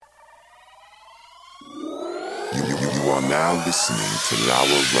are now listening to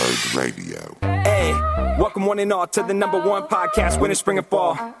Lower Road Radio. Hey, welcome one and all to the #1 podcast, winter, spring, and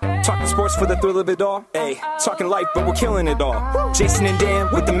fall. Talking sports for the thrill of it all. Hey, talking life, but we're killing it all. Jason and Dan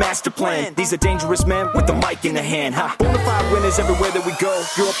with the master plan. These are dangerous men with the mic in the hand. Ha. Bonafide winners everywhere that we go.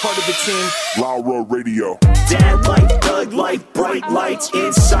 You're a part of the team. Lower Road Radio. Dad light, Doug light, bright lights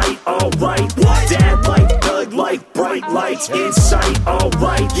in sight. All right. What? Dad light, Doug light, bright lights in sight. All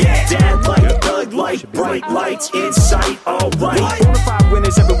right. Yeah. Dad light, Doug light, bright lights in sight. All right. Bonafide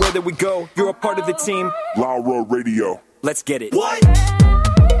winners everywhere that we go. You're a part of the team. Lower Road Radio. Let's get it. What?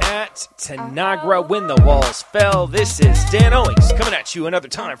 At Tanagra, when the walls fell, this is Dan Owings coming at you another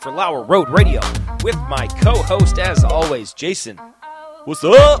time for Lower Road Radio with my co-host, as always, Jason. What's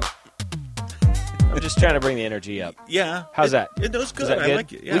up? I'm just trying to bring the energy up. Yeah. How's that? It was good. Is that I good?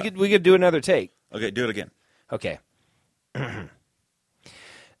 like it. Yeah. We could do another take. Okay, do it again. Okay.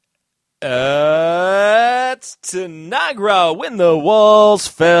 It's Tanagra, when the walls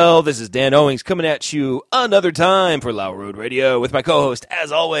fell. This is Dan Owings coming at you another time for Lower Road Radio with my co-host,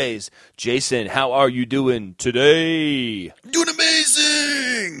 as always, Jason. How are you doing today? Doing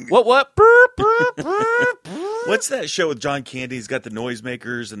amazing! What? What's that show with John Candy? He's got the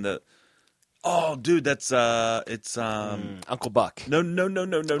noisemakers and the... Oh, dude, that's... It's... Uncle Buck. No.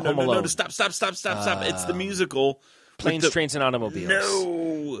 Home Alone. Stop. It's the musical... Planes, Trains, and Automobiles.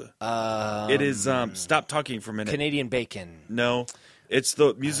 No. It is... Stop talking for a minute. Canadian Bacon. No. It's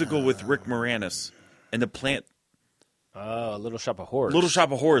the musical with Rick Moranis and the plant... Oh, Little Shop of Horrors. Little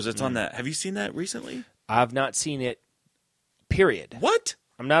Shop of Horrors. It's on that. Have you seen that recently? I've not seen it, period. What?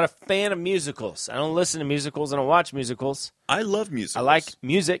 I'm not a fan of musicals. I don't listen to musicals. I don't watch musicals. I love musicals. I like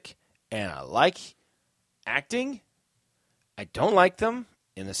music, and I like acting. I don't like them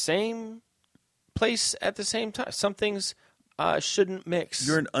in the same place at the same time. Some things shouldn't mix.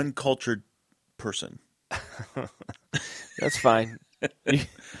 You're an uncultured person. That's fine.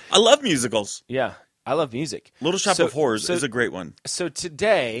 I love musicals. Yeah, I love music. Little Shop of Horrors is a great one. So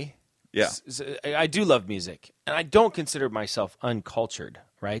today, Yeah. I do love music, and I don't consider myself uncultured,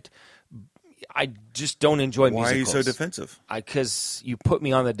 right? I just don't enjoy musicals. Why are you so defensive? Because you put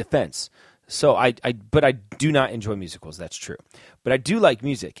me on the defense. So but I do not enjoy musicals. That's true. But I do like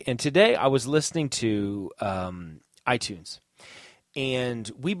music. And today I was listening to iTunes,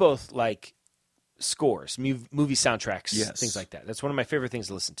 and we both like scores, movie soundtracks, Yes. things like that. That's one of my favorite things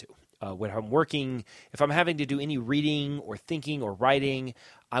to listen to. When I'm working, if I'm having to do any reading or thinking or writing,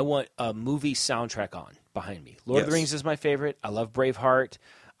 I want a movie soundtrack on behind me. Lord of the Yes. Rings is my favorite. I love Braveheart.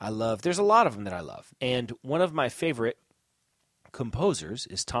 There's a lot of them that I love. And one of my favorite composers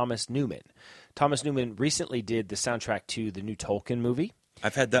is Thomas Newman. Thomas Newman recently did the soundtrack to the new Tolkien movie.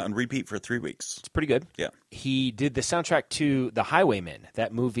 I've had that on repeat for 3 weeks. It's pretty good. Yeah. He did the soundtrack to The Highwaymen,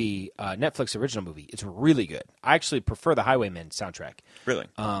 that movie, Netflix original movie. It's really good. I actually prefer the Highwaymen soundtrack. Really?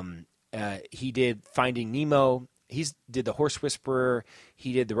 He did Finding Nemo. He did The Horse Whisperer.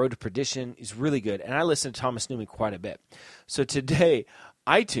 He did The Road to Perdition. He's really good. And I listen to Thomas Newman quite a bit. So today,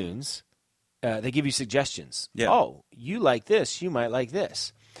 iTunes, they give you suggestions. Yeah. Oh, you like this. You might like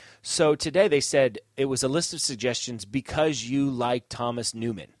this. So today they said it was a list of suggestions because you like Thomas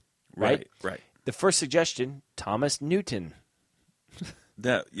Newman. Right? Right. The first suggestion, Thomas Newton.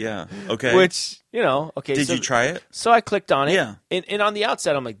 Yeah. Okay. Which, okay. Did you try it? So I clicked on it. Yeah. And on the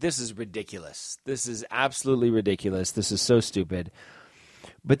outset, I'm like, this is ridiculous. This is absolutely ridiculous. This is so stupid.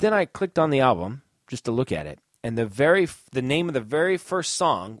 But then I clicked on the album just to look at it. And the name of the very first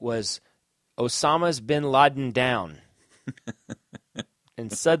song was Osama's Bin Laden Down.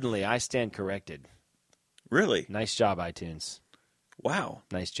 And suddenly I stand corrected. Really? Nice job, iTunes. Wow.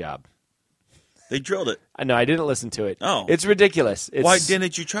 Nice job. They drilled it. I know, I didn't listen to it. Oh. It's ridiculous. Why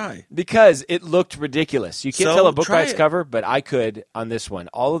didn't you try? Because it looked ridiculous. You can't So, tell a book try by its it. cover, but I could on this one.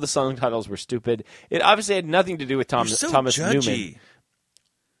 All of the song titles were stupid. It obviously had nothing to do with You're so Thomas judgy. Newman.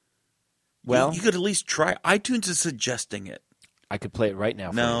 Well, you could at least try. iTunes is suggesting it. I could play it right now.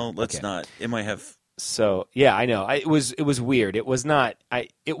 For No, you. let's Okay. not. It might have. So yeah, I know. It was weird. It was not.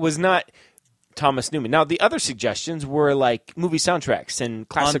 It was not Thomas Newman. Now the other suggestions were like movie soundtracks and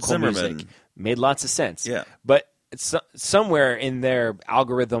classical Zimmerman. music. Made lots of sense. Yeah. But it's somewhere in their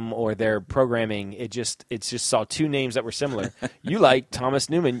algorithm or their programming, it just saw two names that were similar. You like Thomas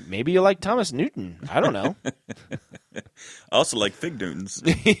Newman. Maybe you like Thomas Newton. I don't know. I also like Fig Newtons.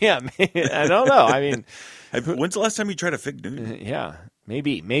 Yeah, I don't know. I mean, When's the last time you tried a Fig Newton? yeah,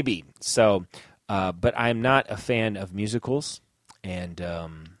 maybe. So, but I'm not a fan of musicals, and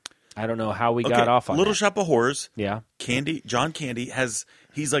I don't know how we got off on Little that. Shop of Horrors. Yeah. John Candy has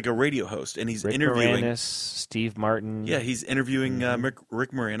He's like a radio host, and he's Rick interviewing Moranis, Steve Martin. Yeah, he's interviewing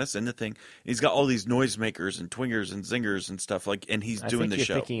Rick Moranis in the thing. He's got all these noisemakers and twingers and zingers and stuff and he's doing the I think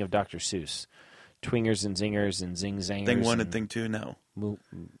show. you're thinking of Dr. Seuss. Twingers and zingers and zing-zangers. Thing 1 and Thing 2, no.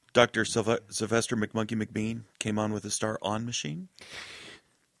 Dr. Sylvester McMonkey McBean came on with a Star On Machine.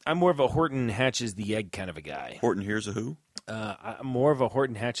 I'm more of a Horton hatches the egg kind of a guy. Horton Hears a Who? I'm more of a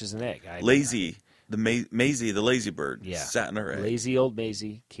Horton hatches an egg. Lazy, Maisie, the lazy bird, Yeah. sat in her egg. Lazy old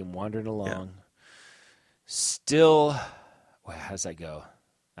Maisie came wandering along. Still, well, how does that go?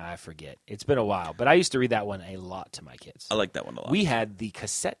 I forget. It's been a while, but I used to read that one a lot to my kids. I like that one a lot. We had the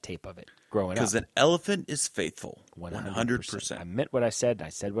cassette tape of it growing up. Because an elephant is faithful, 100%. 100%. I meant what I said, and I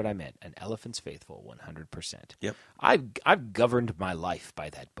said what I meant. An elephant's faithful, 100%. Yep. I've governed my life by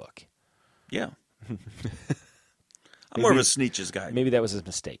that book. Yeah. I'm more of a Sneetches guy. Maybe that was a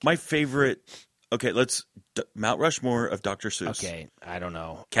mistake. My favorite. Okay, let's Mount Rushmore of Dr. Seuss. Okay, I don't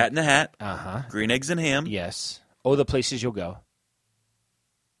know. Cat in the Hat. Uh-huh. Green Eggs and Ham. Yes. Oh, the places you'll go.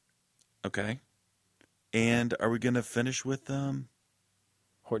 Okay. And are we going to finish with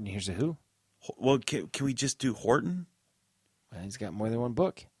Horton Hears a Who. Well, can we just do Horton? Well, he's got more than one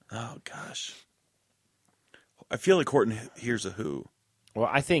book. Oh gosh. I feel like Horton Hears a Who. Well,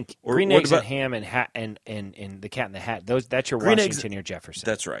 I think Or Green what Eggs about- and Ham and The Cat in the Hat. That's your Green Washington Eggs- or Jefferson.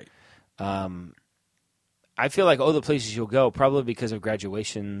 That's right. I feel like Oh, the Places You'll Go, probably because of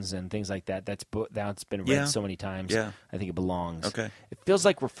graduations and things like that. That's been read Yeah. so many times. Yeah. I think it belongs. Okay. It feels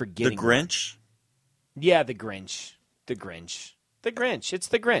like we're The forgetting. Grinch. Yeah, The Grinch. The Grinch. The Grinch. It's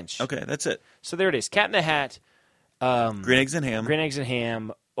The Grinch. Okay, that's it. So there it is. Cat in the Hat, Green Eggs and Ham. Green Eggs and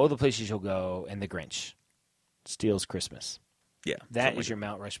Ham, Oh, the Places You'll Go, and The Grinch. Steals Christmas. Yeah. That is your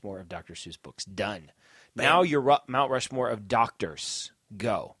Mount Rushmore of Dr. Seuss books. Done. Now your Mount Rushmore of doctors.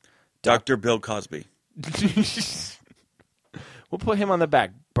 Go. Dr. Bill Cosby. We'll put him on the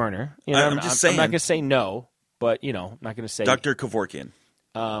back burner. You know, I'm just saying. I'm not going to say no, but, I'm not going to say. Dr. Kevorkian.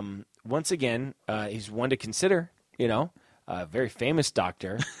 Once again, he's one to consider, a very famous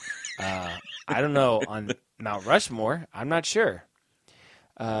doctor. I don't know, on Mount Rushmore, I'm not sure.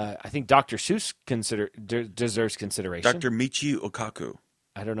 I think Dr. Seuss deserves consideration. Dr. Michio Okaku.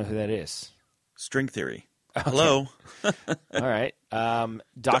 I don't know who that is. String theory. Hello. All right.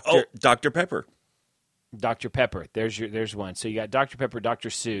 Dr. Dr. Pepper. Dr. Pepper. There's one. So you got Dr. Pepper, Dr.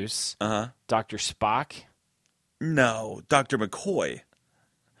 Seuss, Dr. Spock. No, Dr. McCoy.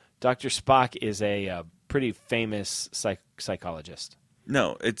 Dr. Spock is a pretty famous psychologist.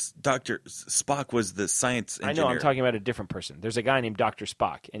 No, it's Dr. Spock was the science engineer. I know, I'm talking about a different person. There's a guy named Dr.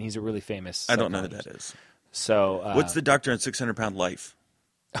 Spock, and he's a really famous I don't know who psychologist. that is. So, What's the doctor on 600-Pound Life?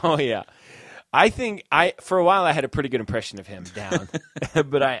 Oh, yeah. I think for a while I had a pretty good impression of him down,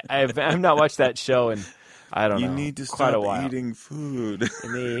 but I've not watched that show in, I don't know, You need to quite a stop while. eating food.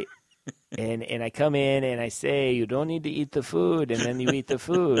 And I come in and I say, you don't need to eat the food, and then you eat the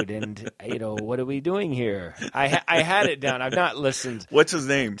food, and what are we doing here? I had it down. I've not listened What's his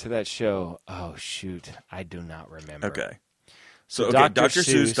name? to that show. Oh shoot, I do not remember. Okay. So okay, Dr.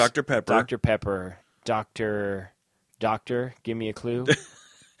 Seuss, Dr. Pepper. Dr. Pepper, Doctor, give me a clue.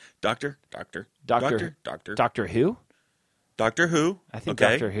 Doctor Who? Doctor Who. I think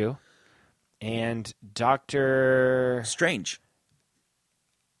okay. Doctor Who. And Doctor Strange.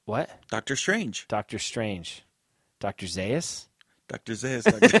 What? Doctor Strange. Doctor Strange. Dr. Zaius? Dr. Zaius.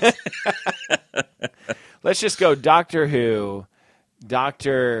 Let's just go Doctor Who,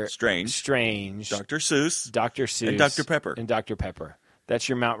 Doctor Strange. Dr. Seuss. Dr. Seuss, And Dr. Pepper. And Dr. Pepper. That's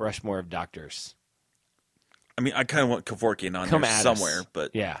your Mount Rushmore of doctors. I mean, I kind of want Kevorkian on Come there at somewhere, us.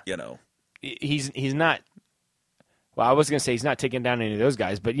 but Yeah. He's He's not. Well, I was going to say he's not taking down any of those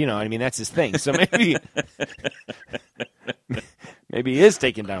guys, but that's his thing. So maybe he is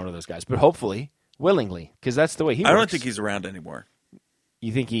taking down one of those guys, but hopefully, willingly, because that's the way he works. I don't think he's around anymore.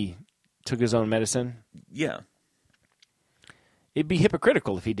 You think he took his own medicine? Yeah. It'd be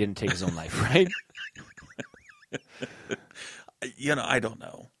hypocritical if he didn't take his own life, right? I don't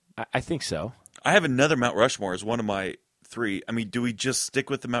know. I think so. I have another Mount Rushmore as one of my 3. I mean, do we just stick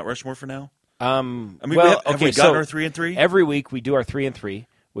with the Mount Rushmore for now? Have we gotten our 3 and 3? Every week we do our 3 and 3,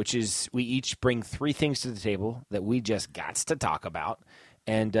 which is we each bring 3 things to the table that we just got to talk about.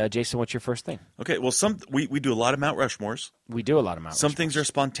 And Jason, what's your first thing? Okay, well, we do a lot of Mount Rushmores. We do a lot of Mount Some Rushmores. things are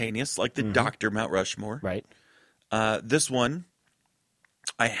spontaneous, like the Dr. Mount Rushmore. Right. This one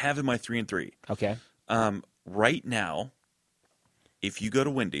I have in my 3 and 3. Okay. Right now, if you go to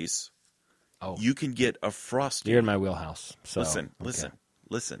Wendy's, you can get a Frosty. You're in my wheelhouse. So Listen.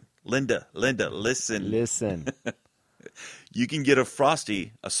 Linda, listen. Listen. You can get a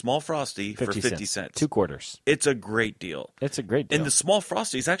Frosty, a small Frosty, for 50 cents. 2 quarters. It's a great deal. It's a great deal. And the small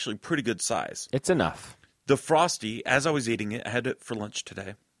Frosty is actually pretty good size. It's enough. The Frosty, as I was eating it, I had it for lunch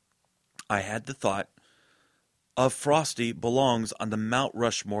today. I had the thought of Frosty belongs on the Mount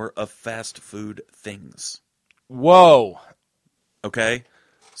Rushmore of fast food things. Whoa. Okay?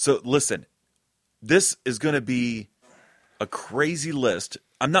 So listen, this is going to be a crazy list.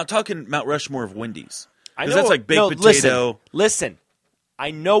 I'm not talking Mount Rushmore of Wendy's. Because that's like baked potato. Listen,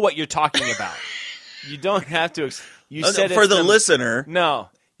 I know what you're talking about. You don't have to. You said for the listener. No,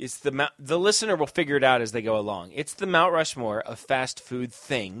 it's the listener will figure it out as they go along. It's the Mount Rushmore of fast food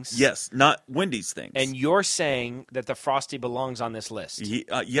things. Yes, not Wendy's things. And you're saying that the Frosty belongs on this list.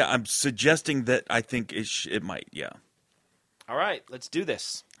 Yeah, I'm suggesting that I think it might, yeah. All right, let's do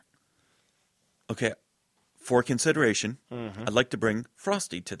this. Okay, for consideration, I'd like to bring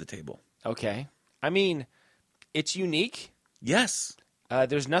Frosty to the table. Okay. I mean, it's unique. Yes.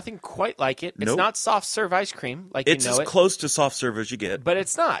 There's nothing quite like it. It's Nope. not soft serve ice cream like It's you know as it. close to soft serve as you get. But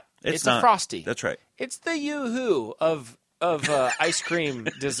it's not. It's not. a Frosty. That's right. It's the Yoo-hoo of ice cream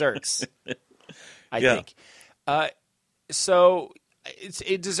desserts, I Yeah. think. So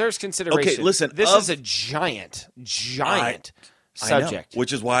it deserves consideration. Okay, listen, This is a giant subject. I know,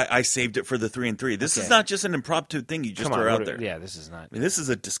 which is why I saved it for the 3 and 3. This Okay. is not just an impromptu thing you just Come on, throw out there. Yeah, this is not. I mean, this is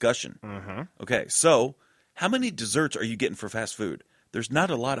a discussion. Mm-hmm. Okay, so how many desserts are you getting for fast food? There's not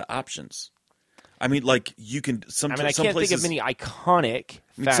a lot of options. I mean, like you can some. I mean, I some can't places, think of many iconic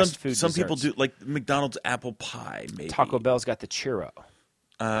fast food Some desserts. people do like McDonald's apple pie. Maybe Taco Bell's got the churro.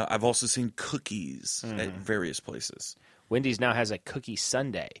 I've also seen cookies Mm-hmm. at various places. Wendy's now has a cookie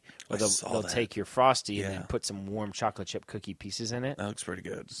sundae where they'll saw that. take your Frosty and Yeah. then put some warm chocolate chip cookie pieces in it. That looks pretty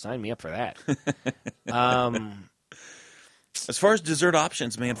good. Sign me up for that. As far as dessert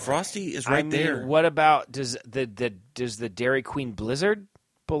options, man, Frosty is right I mean, there. What about does the Dairy Queen Blizzard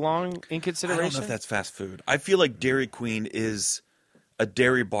belong in I consideration? don't know if that's fast food. I feel like Dairy Queen is a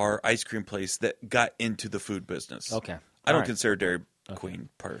dairy bar ice cream place that got into the food business. Okay. I don't All right. consider Dairy Queen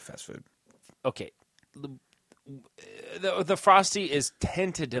part of fast food. Okay. The Frosty is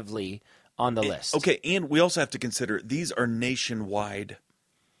tentatively on the list. Okay, and we also have to consider these are nationwide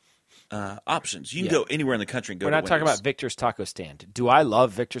options. You can Yeah. go anywhere in the country and go We're to not talking Wendy's. about Victor's Taco Stand. Do I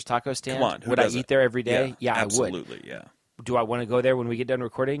love Victor's Taco Stand? Come on, who would I doesn't? eat there every day? Yeah, I would. absolutely, yeah. Do I want to go there when we get done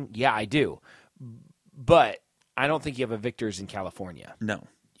recording? Yeah, I do. But I don't think you have a Victor's in California. No,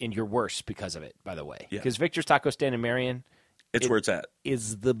 And you're worse because of it, by the way. Yeah. Because Victor's Taco Stand in Marion it's where it's at.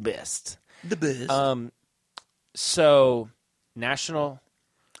 is the best. The best. So, national.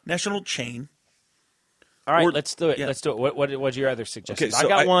 chain. All right, Or- let's do it. yeah. Let's do it. What's your other suggestions? Okay, so I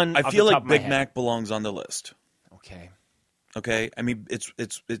got one. I off feel the like top of my Big head. Mac belongs on the list. Okay. Okay, I mean it's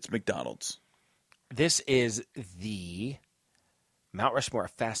McDonald's. This is the Mount Rushmore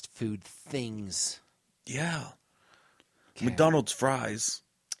of fast food things. Yeah, Okay. McDonald's fries.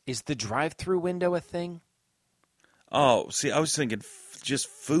 Is the drive-through window a thing? Oh, see, I was thinking just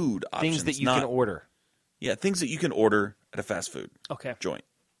food options, Things that you not- can order. Yeah, things that you can order at a fast food Okay. joint.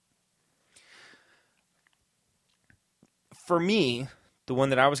 For me, the one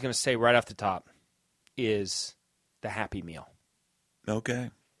that I was going to say right off the top is the Happy Meal.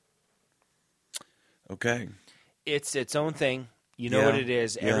 Okay. Okay. It's its own thing. You know Yeah. what it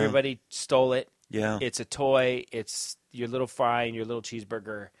is. Yeah. Everybody stole it. Yeah. It's a toy. It's your little fry and your little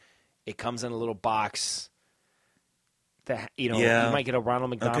cheeseburger. It comes in a little box. Yeah. You might get a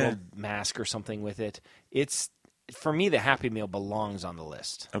Ronald McDonald Okay. mask or something with it. It's for me, the Happy Meal belongs on the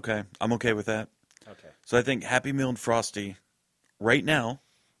list. Okay. I'm okay with that. Okay. So I think Happy Meal and Frosty right now,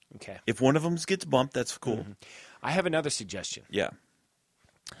 Okay. if one of them gets bumped, that's cool. Mm-hmm. I have another suggestion. Yeah.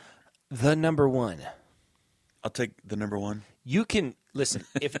 The number one. I'll take the number one. You can listen.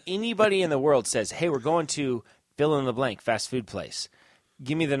 If anybody in the world says, "Hey, we're going to fill in the blank fast food place,"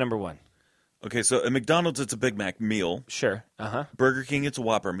 give me the number one. Okay, so at McDonald's, it's a Big Mac meal. Sure. Burger King, it's a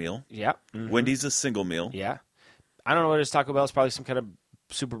Whopper meal. Yeah. Mhm. Wendy's, a single meal. Yeah. I don't know what it is. Taco Bell is probably some kind of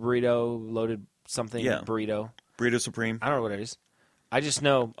super burrito, loaded something Yeah. burrito. Burrito Supreme. I don't know what it is. I just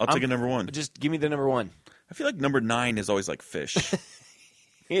know. I'll take a number one. Just give me the number one. I feel like number 9 is always like fish.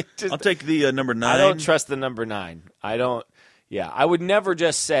 It just- I'll take the number 9. I don't trust the number 9. I don't. Yeah, I would never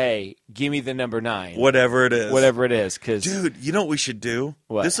just say, "Give me the number 9." Whatever it is. Whatever it is, because Dude, you know what we should do?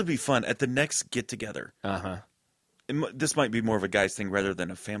 What? This would be fun. At the next get-together, this might be more of a guy's thing rather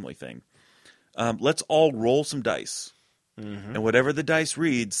than a family thing. Let's all roll some dice. And whatever the dice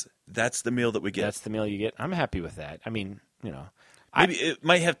reads, that's the meal that we get. that's the meal you get. I'm happy with that. I mean, Maybe it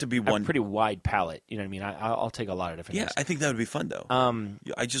might have to be I have a one. pretty wide palette. You know what I mean? I'll take a lot of different Yeah, things. I think that would be fun though. Um,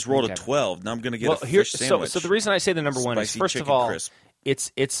 I just rolled okay. a 12. Now I'm going to get well, a here, fish sandwich. so the reason I say the number one is Spicy first of chicken all, crisp.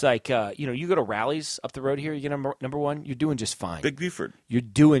 it's like you go to rallies up the road here. You get number one. You're doing just fine. Big Buford. You're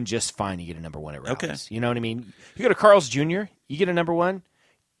doing just fine. You get a number one at rallies. Okay. You know what I mean? You go to Carl's Jr. You get a number one.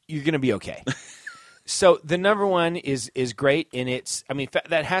 You're going to be okay. So the number one is great, and it's. I mean,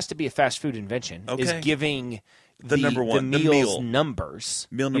 that has to be a fast food invention. Okay. Is giving The number one, the the meals meal. numbers.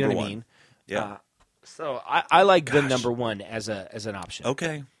 Meal You know number what I one. mean? Yeah. So I like the Gosh. number one as an option.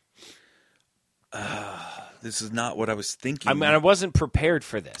 Okay. This is not what I was thinking. I mean, I wasn't prepared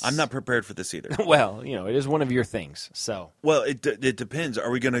for this. I'm not prepared for this either. Well, it is one of your things. So Well, it depends.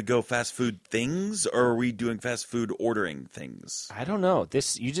 Are we going to go fast food things, or are we doing fast food ordering things? I don't know.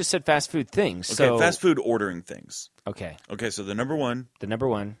 You just said fast food things. Okay, So fast food ordering things. Okay, Okay, so the number one, the number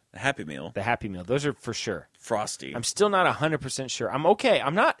one, the Happy Meal, the Happy Meal. Those are for sure. Frosty. I'm still not 100% sure. I'm okay.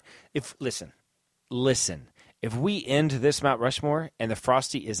 I'm not. Listen. If we end this Mount Rushmore and the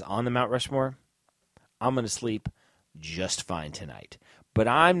Frosty is on the Mount Rushmore, I'm going to sleep just fine tonight. But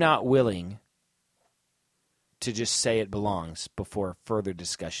I'm not willing to just say it belongs before further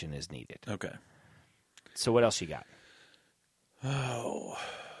discussion is needed. Okay. So what else you got? Oh.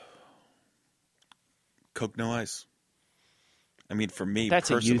 Coke no ice. I mean, for me That's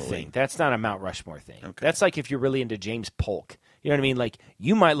personally. a you thing. That's not a Mount Rushmore thing. Okay. That's like if you're really into James Polk. You know what I mean? Like,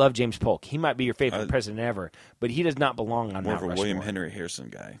 you might love James Polk. He might be your favorite president ever, but he does not belong on More Mount of a Rushmore. William Henry Harrison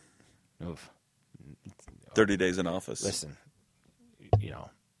guy. Oof. 30 Days in Office. Listen,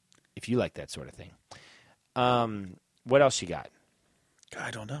 if you like that sort of thing. What else you got?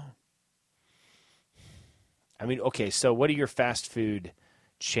 I don't know. I mean, okay, so what are your fast food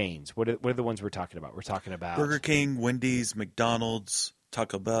chains? What are the ones we're talking about? We're talking about Burger King, Wendy's, McDonald's,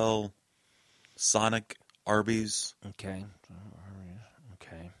 Taco Bell, Sonic, Arby's. Okay.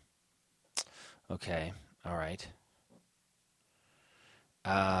 All right.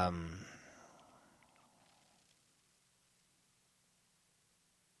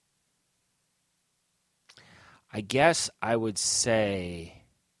 I guess I would say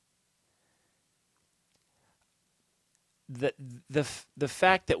the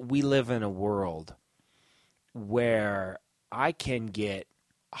fact that we live in a world where I can get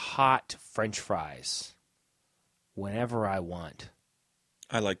hot French fries whenever I want,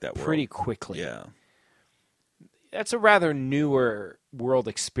 I like that world. pretty quickly. Yeah. That's a rather newer world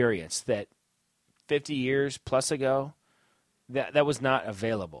experience that 50 years plus ago, that was not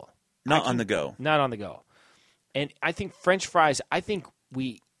available. Not on the go. Not on the go. And I think French fries,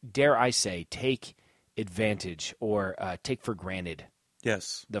 we, dare I say, take advantage or take for granted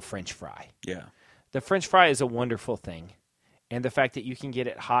Yes. the French fry. Yeah. The French fry is a wonderful thing. And the fact that you can get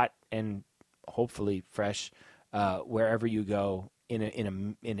it hot and hopefully fresh wherever you go in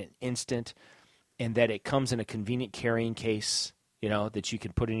an instant, and that it comes in a convenient carrying case, that you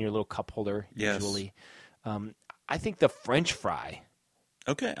can put in your little cup holder Yes. usually. I think the French fry,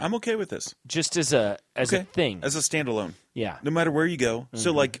 Okay, I'm okay with this. just as a thing, As a standalone. yeah. No matter where you go.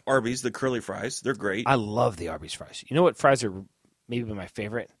 So like Arby's, the curly fries, they're great. I love the Arby's fries. You know what fries are maybe my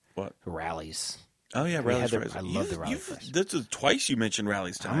favorite? What? Rallies. Oh yeah, We Rally's had the- fries. I love the Rally's fries. That's twice you mentioned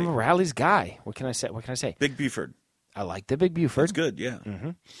Rally's I'm tonight. a Rally's guy. What can I say? Big Buford. I like the Big Buford. That's good, yeah.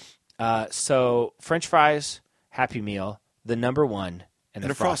 So French fries, Happy Meal, the number one, and And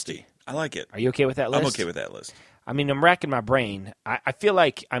the a Frosty. I like it. Are you okay with that list? I'm okay with that list. I mean, I'm racking my brain. I feel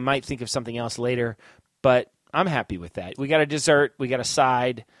like I might think of something else later, but I'm happy with that. We got a dessert. We got a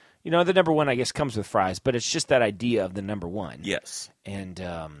side. The number one, I guess, comes with fries, but it's just that idea of the number one. Yes. And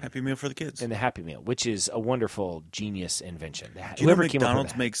Happy Meal for the kids. and the Happy Meal, which is a wonderful genius invention. Do you know Whoever came up with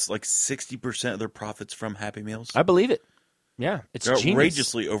McDonald's that. makes like 60% of their profits from Happy Meals? I believe it. Yeah, it's They're genius.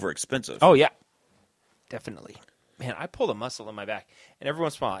 outrageously overexpensive. Oh yeah, definitely. Man, I pulled a muscle in my back, and every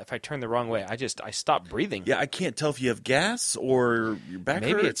once in a while, if I turn the wrong way, I stop breathing. Yeah, I can't tell if you have gas or your back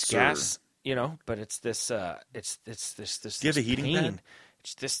Maybe hurts. it's gas, but it's this. It's this. Do you have a heating pain. pad?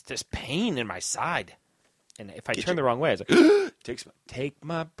 It's this pain in my side, and if I turn you- the wrong way, I was like, take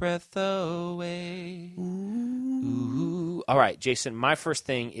my breath away. Ooh. All right, Jason. My first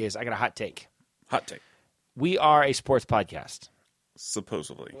thing is I got a hot take. Hot take, We are a sports podcast.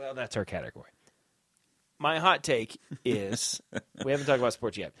 supposedly. Well, that's our category. My hot take is we haven't talked about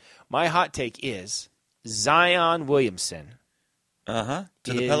sports yet. My hot take is Zion Williamson To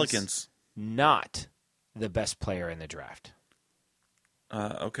the is- Pelicans. not the best player in the draft.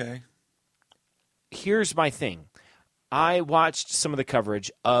 Okay. Here's my thing. I watched some of the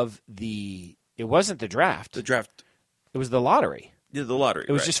coverage of it wasn't the draft. The draft. It was the lottery. Yeah, the lottery.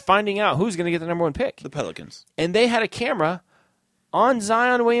 It was right. just finding out who's going to get the number one pick. the Pelicans. And they had a camera on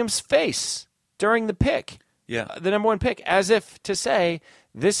Zion Williams' face during the pick, Yeah. the number one pick, as if to say,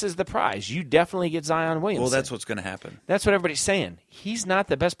 this is the prize. You definitely get Zion Williams. Well, that's what's going to happen. That's what everybody's saying. He's not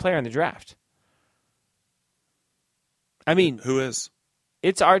the best player in the draft. I mean, Who is?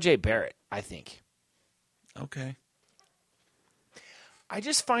 it's R.J. Barrett, I think. Okay. I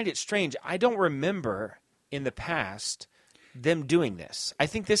just find it strange. I don't remember in the past them doing this. I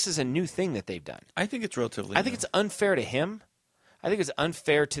think this is a new thing that they've done. I think it's relatively I think it's unfair to him. I think it's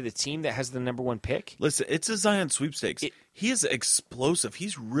unfair to the team that has the number one pick. Listen, it's a Zion sweepstakes. He is explosive.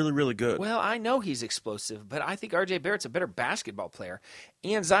 He's really, really good. Well, I know he's explosive, but I think R.J. Barrett's a better basketball player.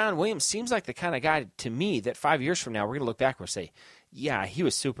 And Zion Williams seems like the kind of guy to me that 5 years from now we're going to look back and say, yeah, he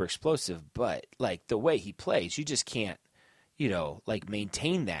was super explosive, but like the way he plays, you just can't, like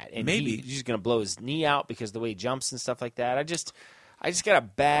maintain that. And Maybe he's just going to blow his knee out because of the way he jumps and stuff like that. I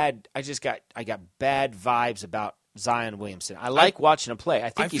got bad vibes about Zion Williamson. I like watching him play. I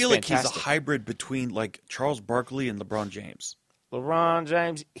think feel he's like fantastic. he's a hybrid between like Charles Barkley and LeBron James. LeBron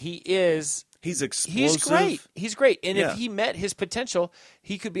James, He's explosive. He's great. And Yeah. if he met his potential,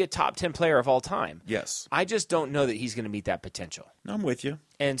 he could be a top 10 player of all time. Yes. I just don't know that he's going to meet that potential. I'm with you.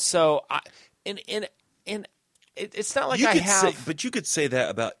 And so, it's not like But you could say that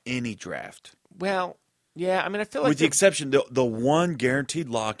about any draft. Well, yeah. I mean, I feel like With the exception, the one guaranteed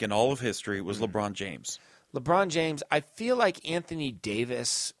lock in all of history was LeBron James. LeBron James. I feel like Anthony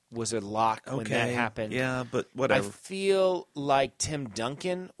Davis was a lock when that happened. Yeah, but whatever. I feel like Tim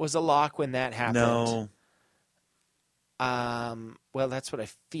Duncan was a lock when that happened. No. Well, that's what I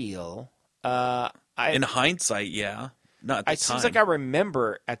feel. In hindsight, yeah. Not at the time. It seems like I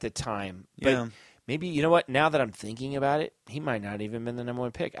remember at the time. But Yeah. maybe, you know what? Now that I'm thinking about it, he might not even been the number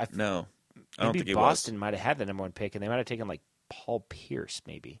one pick. No. I don't think he Boston was. might have had the number one pick, and they might have taken like Paul Pierce,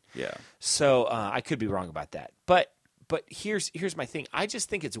 maybe. Yeah. So I could be wrong about that. But here's my thing. I just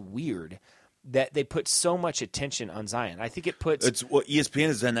think it's weird that they put so much attention on Zion. I think it puts ESPN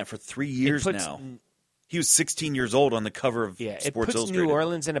has done that for 3 years now. He was 16 years old on the cover of Sports it puts Illustrated. New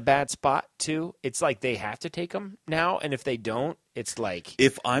Orleans in a bad spot too. It's like they have to take him now, and if they don't, it's like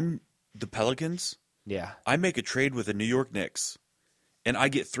If I'm the Pelicans, yeah. I make a trade with the New York Knicks, and I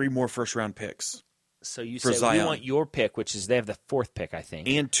get 3 more first-round picks So you for say Zion. we want your pick, which is they have the 4th pick, I think.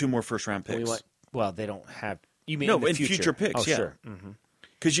 and 2 more first-round We picks. want, well, they don't have. You mean No, in the in future picks, Oh, yeah. sure. Mm-hmm.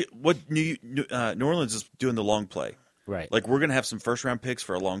 Because what New Orleans is doing the long play. Right. Like, we're going to have some first-round picks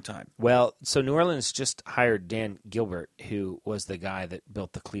for a long time. Well, so New Orleans just hired Dan Gilbert, who was the guy that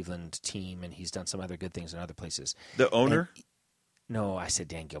built the Cleveland team, and he's done some other good things in other places. The owner? No, I said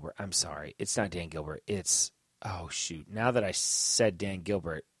Dan Gilbert. I'm sorry. It's not Dan Gilbert. It's, oh, shoot. Now that I said Dan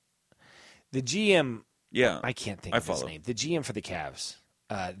Gilbert, the GM, Yeah. I can't think I of his follow. name. The GM for the Cavs,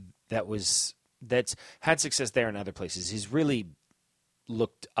 that's had success there in other places. He's really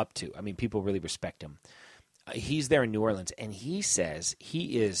looked up to. I mean, people really respect him. He's there in New Orleans, and he says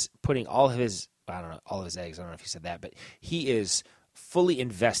he is putting all of his, I don't know, all of his eggs, I don't know if he said that, but he is fully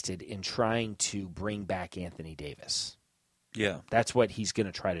invested in trying to bring back Anthony Davis. Yeah. That's what he's going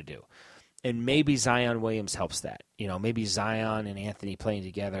to try to do. And maybe Zion Williams helps that. Maybe Zion and Anthony playing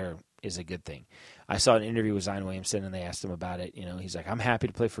together is a good thing. I saw an interview with Zion Williamson, and they asked him about it. He's like, I'm happy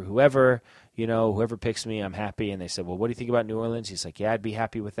to play for whoever, whoever picks me, I'm happy. And they said, well, what do you think about New Orleans? He's like, yeah, I'd be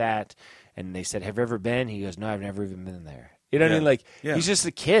happy with that. And they said, have you ever been? He goes, no, I've never even been there. You know what I mean? Like, he's just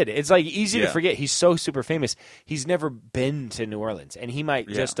a kid. It's like easy to forget. He's so super famous. He's never been to New Orleans, and he might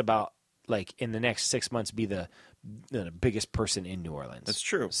just about, like, in the next 6 months be the biggest person in New Orleans. That's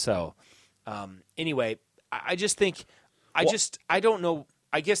true. So, anyway, I just think, I don't know.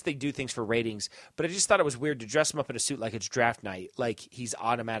 I guess they do things for ratings, but I just thought it was weird to dress him up in a suit like it's draft night, like he's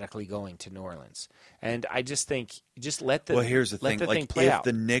automatically going to New Orleans. And I just think, just let the here's the thing. thing Like, play if out.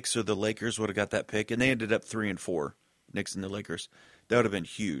 the Knicks or the Lakers would have got that pick, and they ended up 3-4, Knicks and the Lakers, that would have been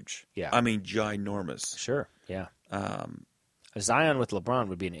huge. Yeah. I mean, ginormous. Sure, yeah. Zion with LeBron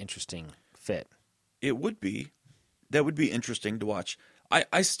would be an interesting fit. It would be. That would be interesting to watch.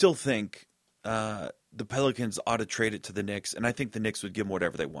 I still think the Pelicans ought to trade it to the Knicks, and I think the Knicks would give them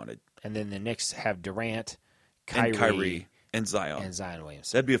whatever they wanted. And then the Knicks have Durant, And Kyrie, and Zion. and Zion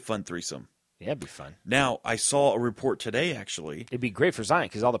Williamson. That'd be a fun threesome. Yeah, that'd be fun. Now, I saw a report today, actually. It'd be great for Zion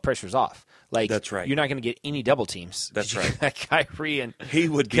because all the pressure's off. Like, That's right. You're not going to get any double teams. That's You right. got Kyrie and He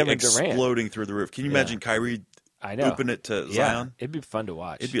would be Kevin Durant. exploding through the roof. Can you imagine Kyrie I know. open it to Yeah, Zion? it'd be fun to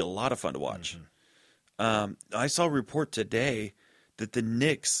watch. It'd be a lot of fun to watch. Mm-hmm. I saw a report today that the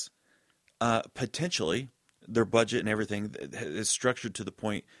Knicks potentially, their budget and everything is structured to the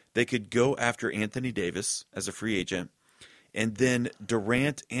point they could go after Anthony Davis as a free agent and then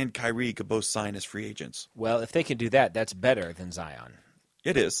Durant and Kyrie could both sign as free agents. Well, if they can do that, that's better than Zion.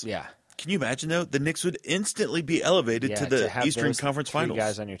 It is. Yeah. Can you imagine, though? The Knicks would instantly be elevated to the have Eastern those Conference three Finals.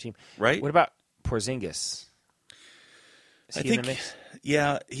 guys on your team. Right? What about Porzingis? Is I he in think, the mix?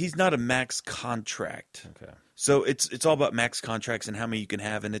 yeah, he's not a max contract. Okay. So it's all about max contracts and how many you can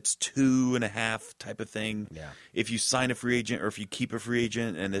have, and it's 2.5 type of thing. Yeah. If you sign a free agent or if you keep a free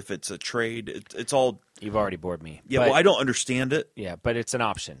agent, and if it's a trade, it's all. You've already bored me. Yeah, But- well, I don't understand it. Yeah, but it's an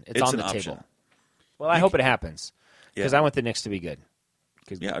option. It's It's on an the option. table. Well, I hope it happens because Yeah. I want the Knicks to be good.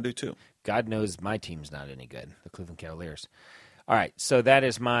 Yeah, I do too. God knows my team's not any good, the Cleveland Cavaliers. All right, so that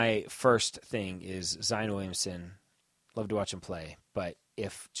is my first thing is Zion Williamson. Love to watch him play, but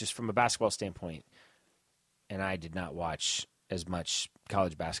if just from a basketball standpoint, and I did not watch as much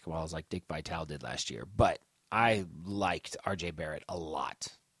college basketball as like Dick Vitale did last year, but I liked RJ Barrett a lot,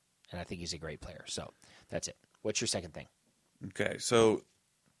 and I think he's a great player. So that's it. What's your second thing? Okay, so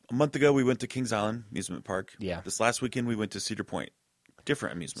a month ago we went to Kings Island Amusement Park. Yeah. This last weekend we went to Cedar Point,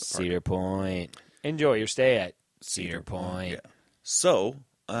 different amusement park. Cedar Point. Enjoy your stay at Cedar Point. Yeah. So,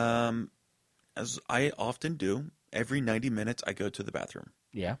 as I often do, every 90 minutes I go to the bathroom.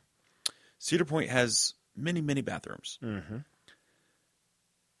 Yeah. Cedar Point has many, many bathrooms. Mm-hmm.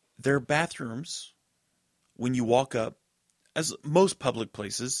 Their bathrooms, when you walk up, as most public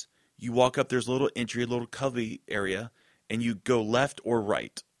places, you walk up, there's a little entry, a little cubby area, and you go left or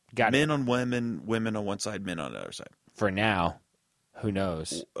right. Got it. Men on women, women on one side, men on the other side. For now, who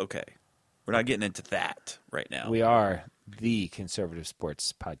knows? Okay. We're not getting into that right now. We are the conservative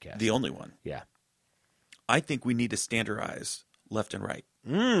sports podcast. The only one. Yeah. I think we need to standardize left and right.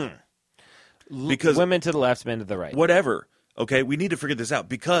 Because Because women to the left, men to the right. whatever, okay, we need to figure this out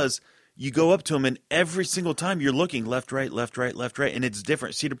because you go up to them and every single time you're looking left, right, left, right, left, right, and it's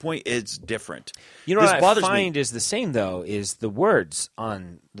different. Cedar Point, it's different. You know This what I bothers find me. is the same, though, is the words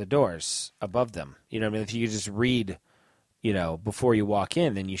on the doors above them. You know what I mean? If you could just read, before you walk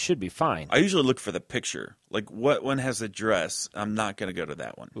in, then you should be fine. I usually look for the picture. Like, what one has a dress? I'm not going to go to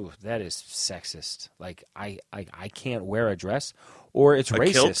that one. Ooh, that is sexist. Like, I can't wear a dress, or it's A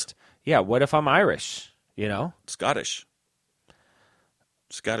racist. kilt? Yeah, what if I'm Irish? Scottish.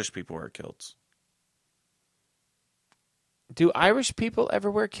 Scottish people wear kilts. Do Irish people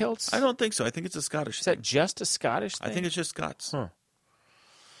ever wear kilts? I don't think so. I think it's a Scottish Is thing. that just a Scottish thing? I think it's just Scots. Huh.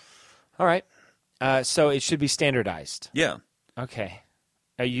 All right. So it should be standardized. Yeah. Okay.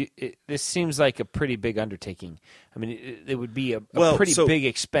 This seems like a pretty big undertaking. I mean, it would be a Well, pretty so- big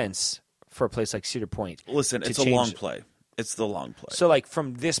expense for a place like Cedar Point. Listen, to it's a change- long play. It's the long play. So, like,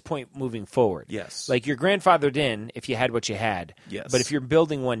 from this point moving forward. Yes. Like, you're grandfathered in if you had what you had. Yes. But if you're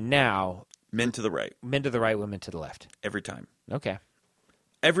building one now, Men to the right, men to the right, women to the left. every time. Okay.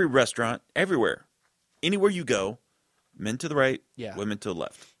 Every restaurant, everywhere. Anywhere you go, men to the right, Yeah. women to the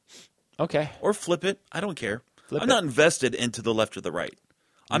left. Okay. Or flip it. I don't care. Flip I'm it. not invested into the left or the right.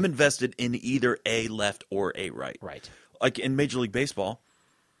 I'm invested in either a left or a right. Right. Like in Major League Baseball,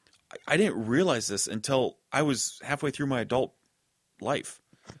 I didn't realize this until I was halfway through my adult life.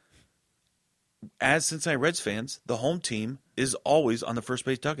 As Cincinnati Reds fans, the home team is always on the first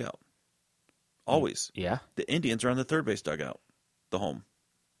base dugout. Always. Yeah. The Indians are on the third base dugout, the home.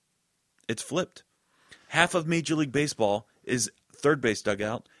 It's flipped. Half of Major League Baseball is third base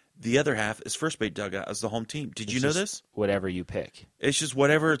dugout. The other half is first base dugout as the home team. Did you It's know just this? Whatever you pick. It's just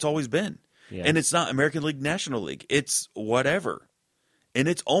whatever it's always been. Yeah. And it's not American League, National League. It's whatever. And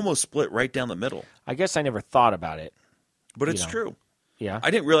it's almost split right down the middle. I guess I never thought about it. But it's You know. true. Yeah.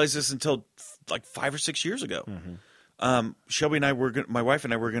 I didn't realize this until like 5 or 6 years ago. Shelby and I my wife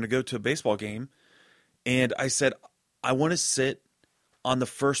and I were going to go to a baseball game, and I said, I want to sit on the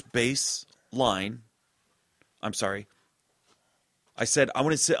first base line. I'm sorry. I said, I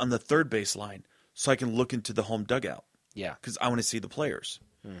want to sit on the third base line so I can look into the home dugout Yeah. because I want to see the players.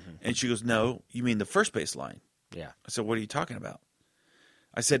 And she goes, no, you mean the first base line. Yeah. I said, what are you talking about?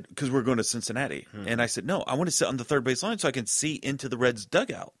 I said, because we're going to Cincinnati. And I said, no, I want to sit on the third base line so I can see into the Reds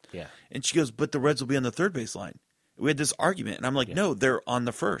dugout. Yeah. And she goes, but the Reds will be on the third base line. We had this argument. And I'm like, no, they're on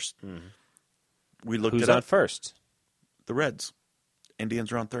the first. We looked Who's it up. on first? The Reds.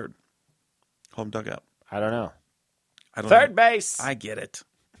 Indians are on third. Home dugout. I don't know. I don't Third know. base. I get it.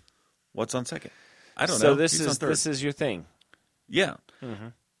 What's on second? I don't know. So this Who's on is third? this is your thing. Yeah.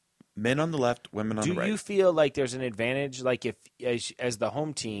 Men on the left, women on Do the right. you feel like there's an advantage? Like if as the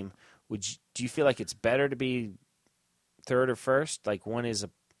home team, do you feel like it's better to be third or first? Like one is a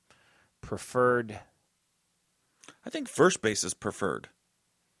preferred. I think first base is preferred.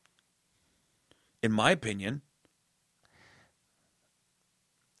 In my opinion.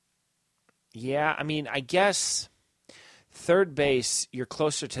 Yeah, I mean, I guess third base, you're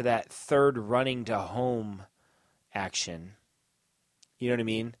closer to that third running to home action. You know what I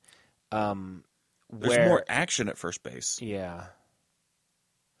mean? There's more action at first base. Yeah.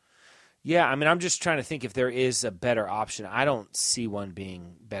 Yeah, I mean, I'm just trying to think if there is a better option. I don't see one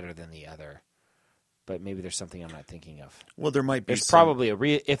being better than the other, but maybe there's something I'm not thinking of. Well, there might be. There's probably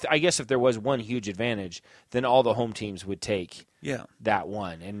I guess if there was one huge advantage, then all the home teams would take that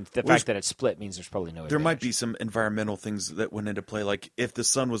one, and the fact that it's split means there's probably no advantage. There might be some environmental things that went into play, like if the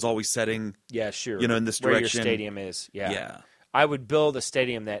sun was always setting. Yeah, sure. In this where direction, your stadium is. Yeah. I would build a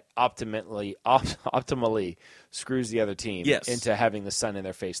stadium that optimally screws the other team into having the sun in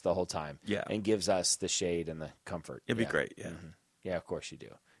their face the whole time and gives us the shade and the comfort. It'd be great, yeah. Mm-hmm. Yeah, of course you do.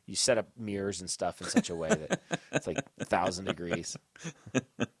 You set up mirrors and stuff in such a way that it's like 1,000 degrees.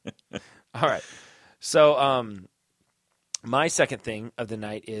 All right. So my second thing of the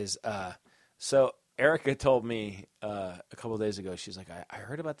night is so Erica told me a couple of days ago, she's like, I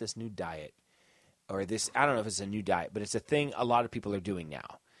heard about this new diet. Or this, I don't know if it's a new diet, but it's a thing a lot of people are doing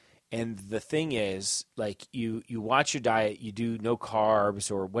now. And the thing is, like, you watch your diet, you do no carbs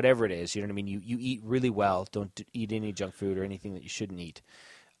or whatever it is, you know what I mean? You eat really well, don't eat any junk food or anything that you shouldn't eat,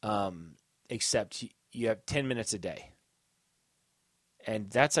 except you have 10 minutes a day. And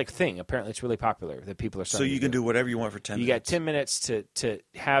that's like a thing. Apparently it's really popular that people are starting So you can do whatever you want for 10 minutes. You got 10 minutes to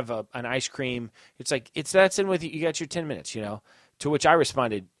have an ice cream. It's like, that's in with you. You got your 10 minutes, you know? To which I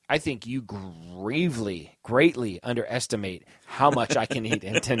responded, I think you greatly underestimate how much I can eat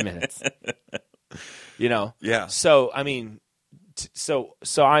in 10 minutes. You know? Yeah. So, I mean, so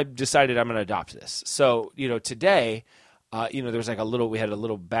I decided I'm going to adopt this. So, today, there's like we had a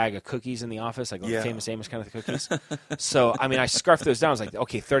little bag of cookies in the office, like Famous Amos kind of cookies. So, I mean, I scarfed those down. I was like,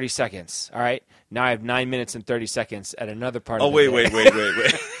 okay, 30 seconds. All right. Now I have 9 minutes and 30 seconds at another part of the day.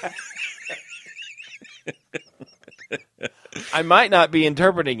 Wait. I might not be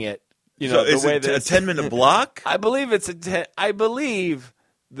interpreting it, so the way that a 10-minute block. I believe it's I believe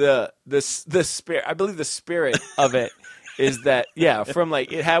the spirit. I believe the spirit of it is that from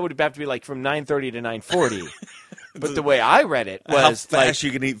like would have to be like from 9:30 to 9:40. But the way I read it was how fast like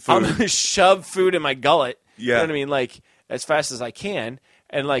you can eat food. I'm gonna shove food in my gullet. Yeah. You know what I mean? Like as fast as I can.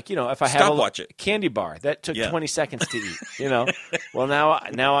 And like, if I have a candy bar, that took 20 seconds to eat, Well, now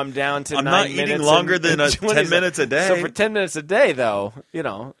I'm down to 9 minutes. I'm not eating longer than 10 minutes a day. So for 10 minutes a day, though,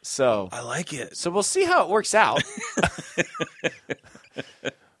 so. I like it. So we'll see how it works out.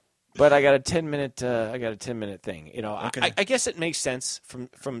 But I got a 10-minute thing. Okay. I guess it makes sense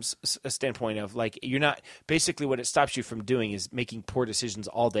from a standpoint of like you're not basically what it stops you from doing is making poor decisions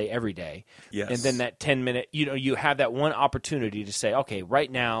all day every day. Yes. And then that 10-minute, you have that one opportunity to say, okay,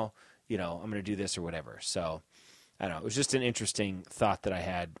 right now, I'm going to do this or whatever. So I don't know. It was just an interesting thought that I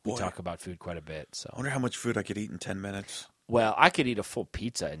had. We talk about food quite a bit. So I wonder how much food I could eat in 10 minutes. Well, I could eat a full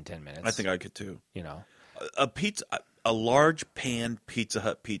pizza in 10 minutes. I think I could too. A pizza. A large pan Pizza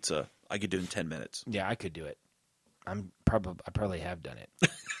Hut pizza, I could do in 10 minutes. Yeah, I could do it. I probably have done it.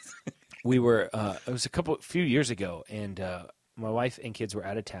 We were it was a few years ago, and my wife and kids were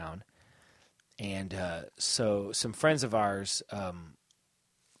out of town, and so some friends of ours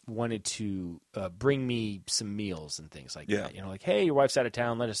wanted to bring me some meals and things like that. Like, hey, your wife's out of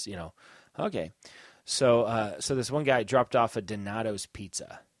town. Let us, okay. So this one guy dropped off a Donato's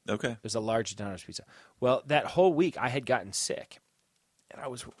pizza. Okay. It was a large Donato's pizza. Well, that whole week I had gotten sick. And I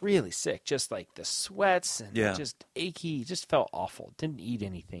was really sick, just like the sweats and just achy, just felt awful. Didn't eat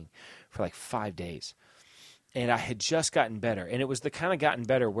anything for like 5 days. And I had just gotten better. And it was the kind of gotten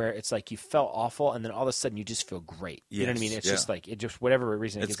better where it's like you felt awful and then all of a sudden you just feel great. You know what I mean? It's just like, whatever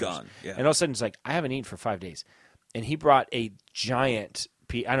reason it's gone. Yeah. And all of a sudden it's like, I haven't eaten for 5 days. And he brought a giant,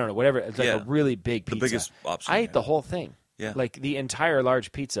 I don't know, whatever, it's like a really big pizza. The biggest option. I ate the whole thing. Yeah. Like the entire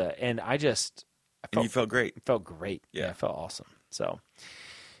large pizza. And and you felt great. Felt great. Yeah. I felt awesome. So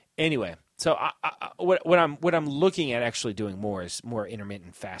anyway, so what I'm looking at actually doing more is more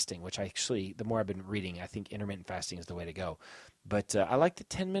intermittent fasting, which the more I've been reading, I think intermittent fasting is the way to go. But I like the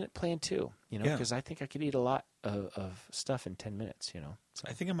 10-minute plan too, because I think I could eat a lot of stuff in 10 minutes, So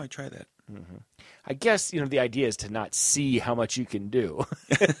I think I might try that. Mm-hmm. I guess, the idea is to not see how much you can do.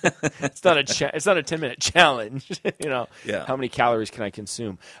 It's not a 10-minute challenge, Yeah. How many calories can I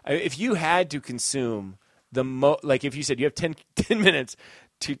consume? If you had to consume like if you said you have 10 minutes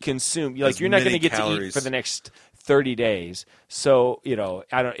to consume, like you're not going to get to eat for the next 30 days. So,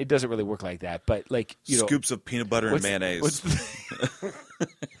 it doesn't really work like that, but like, scoops of peanut butter and mayonnaise.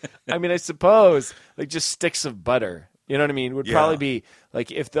 I mean, I suppose like just sticks of butter, you know what I mean? Would probably be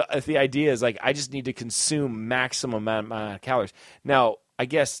like, if the idea is like, I just need to consume maximum amount of calories. Now, I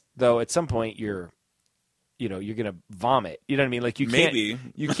guess though, at some point you're you're gonna vomit. You know what I mean? Like you Maybe.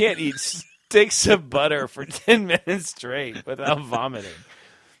 can't eat sticks of butter for 10 minutes straight without vomiting.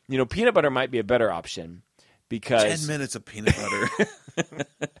 Peanut butter might be a better option because 10 minutes of peanut butter.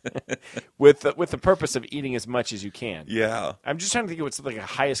 with the purpose of eating as much as you can. Yeah. I'm just trying to think of what's like a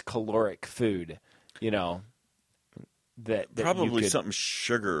highest caloric food. That Probably you could, something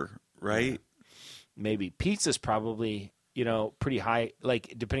sugar, right? maybe pizza's probably pretty high,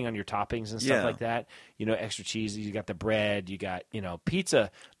 like depending on your toppings and stuff Yeah. like that. Extra cheese. You got the bread. You got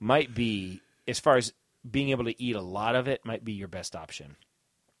pizza might be, as far as being able to eat a lot of it, might be your best option.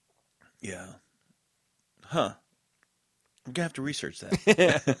 Yeah. Huh. I'm gonna have to research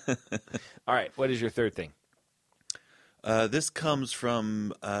that. All right, what is your third thing? This comes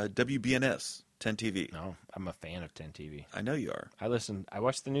from WBNS 10 TV. No, I'm a fan of 10 TV. I know you are. I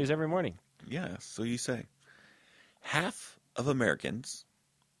watch the news every morning. Yeah, so you say. Half of Americans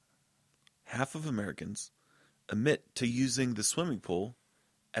admit to using the swimming pool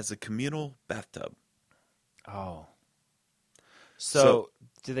as a communal bathtub. Oh. So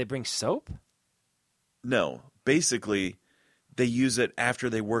do they bring soap? No, basically, they use it after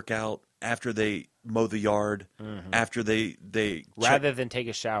they work out, after they mow the yard, after they Rather than take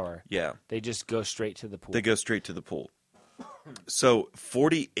a shower, yeah, they just go straight to the pool. they go straight to the pool. So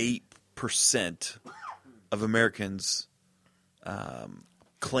 48% of Americans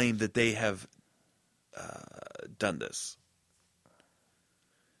claim that they have done this.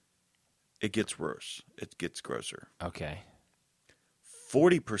 It gets worse. It gets grosser. Okay.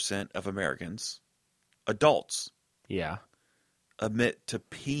 40% of Americans, adults, Yeah. admit to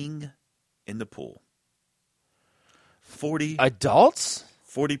peeing in the pool. 40%. Adults?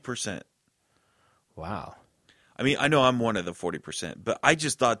 Wow. I mean, I know I'm one of the 40%, but I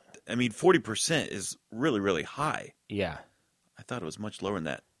just thought, 40% is really, really high. Yeah. I thought it was much lower than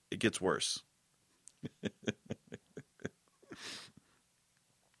that. It gets worse.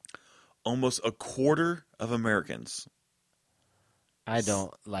 Almost a quarter of Americans. I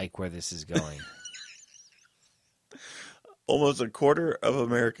don't like where this is going. Almost a quarter of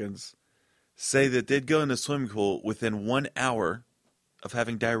Americans say that they'd go in the swimming pool within 1 hour of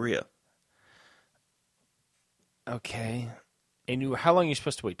having diarrhea. Okay. And how long are you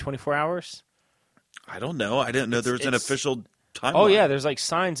supposed to wait? 24 hours? I don't know. I didn't know there was an It's- official timeline. Oh, yeah. There's like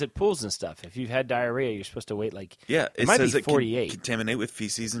signs at pools and stuff. If you've had diarrhea, you're supposed to wait like. Yeah, It might says be it can 48. contaminate with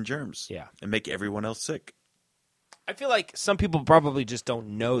feces and germs. Yeah. And make everyone else sick. I feel like some people probably just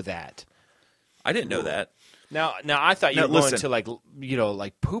don't know that. I didn't know that. Now I thought you No, were going listen. to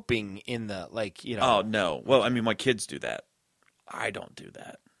like pooping in the Oh, no. Well, my kids do that. I don't do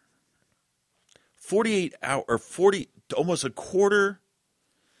that. 48 hour or 40, almost a quarter.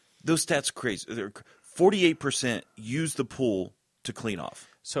 Those stats are crazy. 48% use the pool to clean off.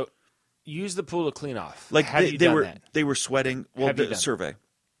 So use the pool to clean off. Like Have you they done were that? they were sweating. Well, Have you the done survey.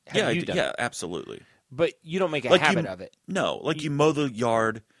 Have yeah, you done yeah, it? absolutely. But you don't make a Like habit of it. No, like you mow the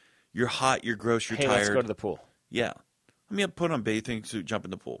yard. You're hot. You're gross. You're Hey, tired. let's go to the pool. Yeah. I put on bathing suit, jump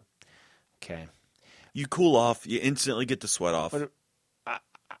in the pool. Okay. You cool off. You instantly get the sweat off. But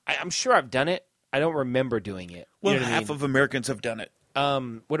I'm sure I've done it. I don't remember doing it. Well, You know what I half mean? of Americans have done it.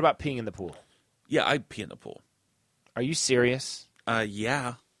 What about peeing in the pool? Yeah, I pee in the pool. Are you serious?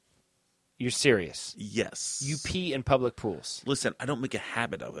 Yeah. You're serious. Yes. You pee in public pools. Listen, I don't make a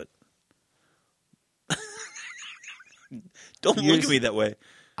habit of it. Don't You're look at me that way.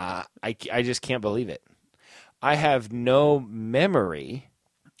 I just can't believe it. I have no memory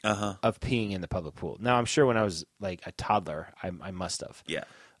of peeing in the public pool. Now, I'm sure when I was like a toddler, I must have. Yeah.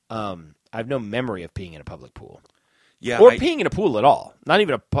 I have no memory of peeing in a public pool. Yeah. Or peeing in a pool at all. Not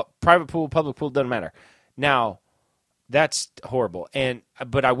even a private pool, public pool, doesn't matter. Now, that's horrible.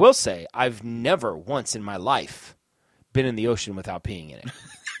 But I will say, I've never once in my life been in the ocean without peeing in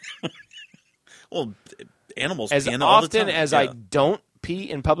it. Well, animals As pee in it all the often time. as Yeah. I don't pee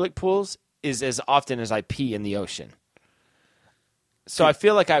in public pools is as often as I pee in the ocean. So I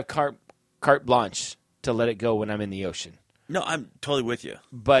feel like I have carte blanche to let it go when I'm in the ocean. No, I'm totally with you.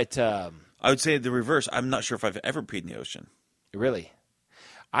 But I would say the reverse. I'm not sure if I've ever peed in the ocean. really,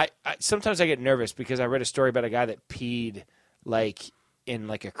 I sometimes I get nervous because I read a story about a guy that peed like in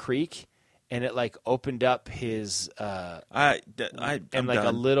like a creek, and it like opened up his I'm and like done.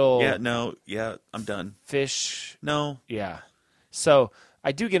 a little I'm done. fish. No. Yeah. So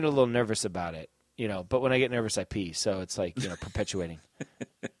I do get a little nervous about it, but when I get nervous, I pee. So it's like, perpetuating.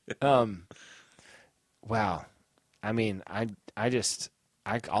 Wow. I mean,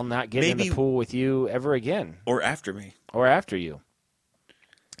 I'll not get in Maybe- the pool with you ever again Or after me. or after you.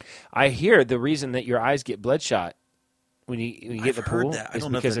 I hear the reason that your eyes get bloodshot when you get in the I've heard pool that. I is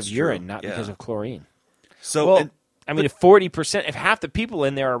don't know if because that's of urine, true. not Yeah. because of chlorine. So, Well, I mean, if 40%, if half the people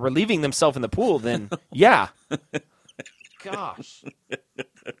in there are relieving themselves in the pool, then yeah. Gosh.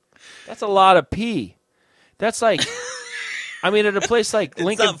 That's a lot of pee. That's like, I mean, at a place like it's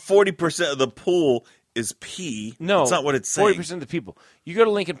Lincoln. not 40% of the pool is pee. No. It's not what it's saying. 40% of the people. You go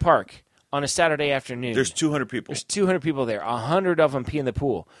to Lincoln Park on a Saturday afternoon. There's 200 people. There's 200 people there. 100 of them pee in the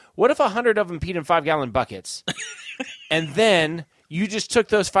pool. What if 100 of them peed in 5-gallon buckets? And then you just took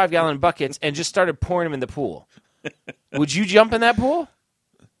those 5-gallon buckets and just started pouring them in the pool. Would you jump in that pool?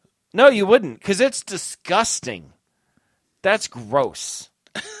 No, you wouldn't, because it's disgusting. That's gross.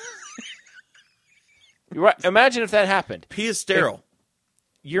 You're right. Imagine if that happened. Pee is sterile.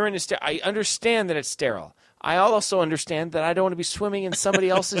 Urine is sterile. I understand that it's sterile. I also understand that I don't want to be swimming in somebody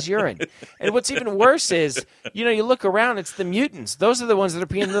else's urine. And what's even worse is, you look around, it's the mutants. Those are the ones that are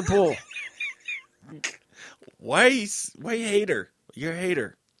peeing in the pool. Why you hater? You're a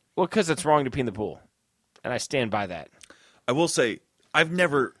hater. Well, because it's wrong to pee in the pool. And I stand by that. I will say, I've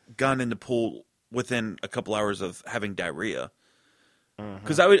never gone in the pool within a couple hours of having diarrhea.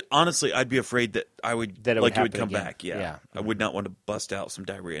 Because I'd be afraid that it would come again. back. Yeah. Yeah. I would not want to bust out some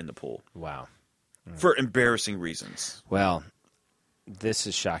diarrhea in the pool. Wow. For embarrassing reasons. Well, this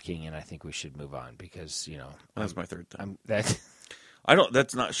is shocking, and I think we should move on because, That's my third thing. that's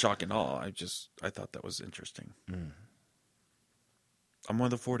That's not shocking at all. I thought that was interesting. I'm one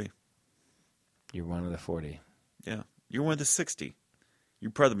of the 40. You're one of the 40. Yeah. You're one of the 60.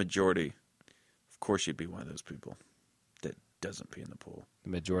 You're part of the majority. Of course you'd be one of those people that doesn't pee in the pool. The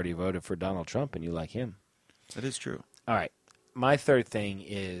majority voted for Donald Trump, and you like him. That is true. All right. My third thing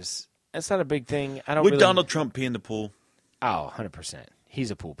is, it's not a big thing. I don't Would really... Donald Trump pee in the pool? Oh, 100%.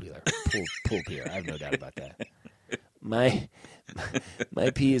 He's a pool peeler. Pool peeler. I have no doubt about that. My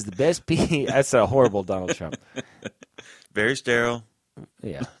pee is the best pee. That's a horrible Donald Trump. Very sterile.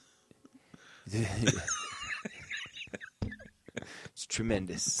 Yeah. It's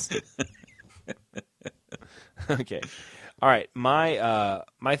tremendous. Okay. All right.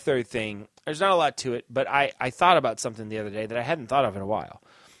 My third thing, there's not a lot to it, but I thought about something the other day that I hadn't thought of in a while.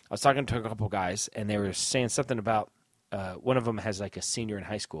 I was talking to a couple guys, and they were saying something about one of them has like a senior in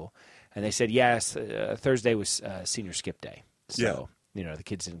high school, and they said, yes, Thursday was senior skip day. So, the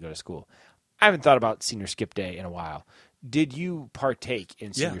kids didn't go to school. I haven't thought about senior skip day in a while. Did you partake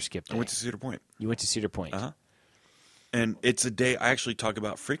in senior skip day? I went to Cedar Point. You went to Cedar Point. Uh-huh. And it's a day I actually talk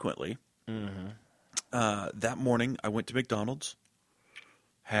about frequently. That morning, I went to McDonald's,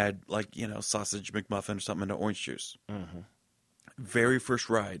 had sausage McMuffin or something and orange juice. Very first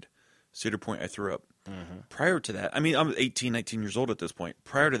ride, Cedar Point, I threw up. Prior to that, I'm 18, 19 years old at this point.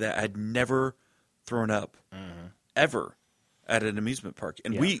 Prior to that, I'd never thrown up ever at an amusement park.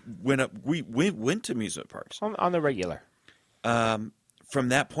 And we went to amusement parks. On the regular. From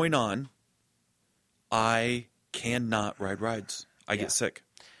that point on, I cannot ride rides. I get sick.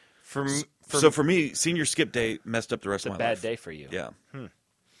 So for me, senior skip day messed up the rest of my life. It's a bad day for you. Yeah.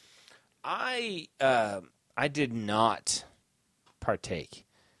 I did not partake,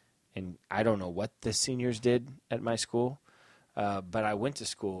 and I don't know what the seniors did at my school, but I went to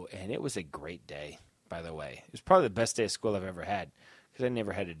school, and it was a great day, by the way. It was probably the best day of school I've ever had because I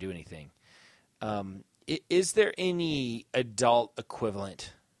never had to do anything. Is there any adult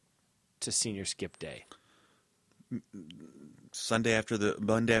equivalent to senior skip day? Monday after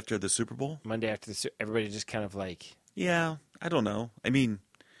the Super Bowl? Monday after everybody just kind of like... Yeah, I don't know.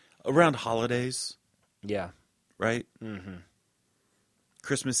 Around holidays. Yeah. Right? Mm-hmm.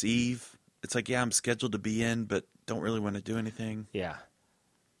 Christmas Eve. It's like, I'm scheduled to be in, but don't really want to do anything. Yeah.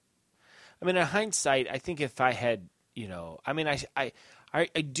 In hindsight, I think if I had, I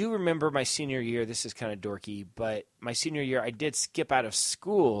do remember my senior year. This is kind of dorky, but my senior year, I did skip out of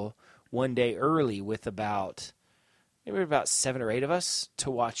school one day early with about 7 or 8 of us to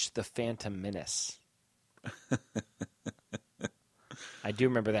watch The Phantom Menace. I do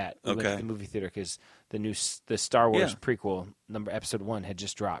remember that. We went to the movie theater because the Star Wars prequel episode 1 had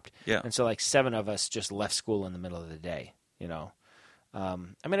just dropped. Yeah. And so 7 of us just left school in the middle of the day,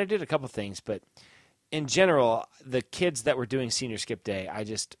 I did a couple things, but in general, the kids that were doing senior skip day,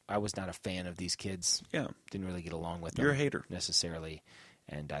 I was not a fan of these kids. Yeah. Didn't really get along with them. You're a hater. Necessarily.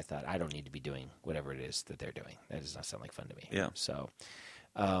 And I thought, I don't need to be doing whatever it is that they're doing. That does not sound like fun to me. Yeah. So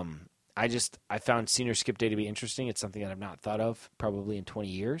I found senior skip day to be interesting. It's something that I've not thought of probably in 20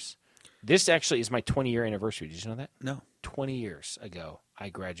 years. This actually is my 20-year anniversary. Did you know that? No. 20 years ago, I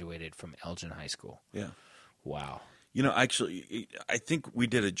graduated from Elgin High School. Yeah. Wow. Actually, I think we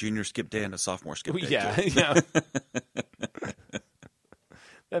did a junior skip day and a sophomore skip day. Yeah. Too. Yeah.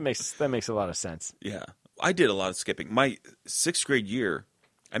 That makes a lot of sense. Yeah. I did a lot of skipping. My 6th grade year,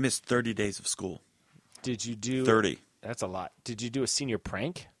 I missed 30 days of school. Did you do 30. That's a lot. Did you do a senior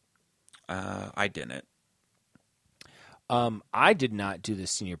prank? I didn't. I did not do the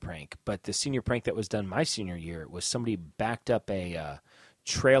senior prank, but the senior prank that was done my senior year was somebody backed up a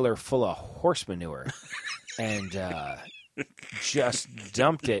trailer full of horse manure and just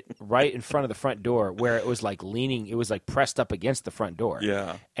dumped it right in front of the front door where it was like leaning. It was like pressed up against the front door.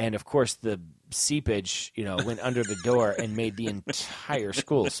 Yeah. And of course the seepage, went under the door and made the entire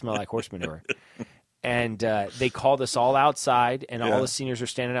school smell like horse manure. And they called us all outside, and all the seniors are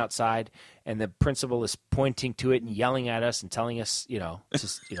standing outside, and the principal is pointing to it and yelling at us and telling us,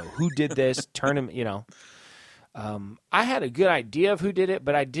 who did this, turn him, I had a good idea of who did it,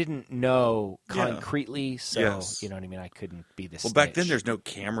 but I didn't know concretely, so, you know what I mean? I couldn't be the snitch. Well, back then there's no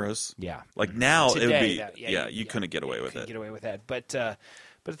cameras. Yeah. Like now Today, it would be, you couldn't get away with it. Get away with that. But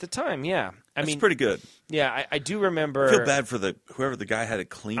at the time, I That's mean, pretty good. Yeah, I do remember. I feel bad for whoever the guy had to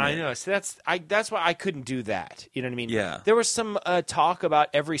clean it. I know. So that's why I couldn't do that. You know what I mean? Yeah. There was some talk about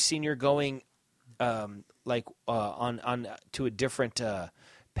every senior going, on to a different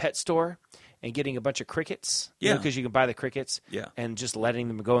pet store and getting a bunch of crickets. Yeah. Because you can buy the crickets. Yeah. And just letting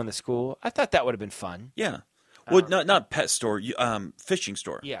them go in the school. I thought that would have been fun. Yeah. Well, not pet store, fishing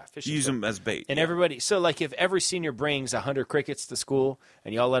store. Yeah, fishing You use store. them as bait. And everybody, so like if every senior brings 100 crickets to school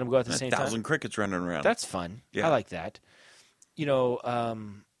and you all let them go at the same 1,000 time. crickets running around. That's fun. Yeah. I like that.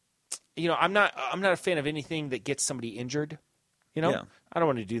 I'm not a fan of anything that gets somebody injured. Yeah. I don't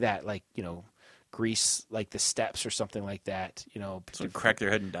want to do that. Like, grease like the steps or something like that. So crack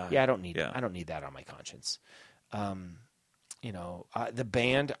their head and die. Yeah, I don't need Yeah. I don't need that on my conscience. The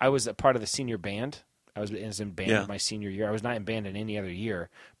band. I was a part of the senior band. I was in band my senior year. I was not in band in any other year,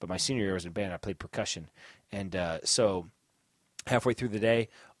 but my senior year I was in band. I played percussion, and so halfway through the day,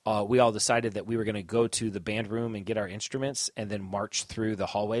 we all decided that we were going to go to the band room and get our instruments, and then march through the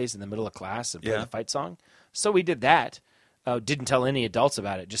hallways in the middle of class and play the fight song. So we did that. Didn't tell any adults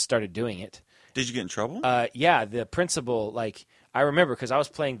about it. Just started doing it. Did you get in trouble? Yeah, the principal, I remember because I was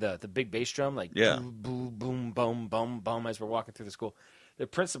playing the big bass drum, boom, boom, boom, boom, boom, boom, as we're walking through the school. The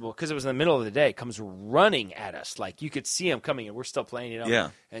principal, because it was in the middle of the day, comes running at us. Like, you could see him coming, and we're still playing,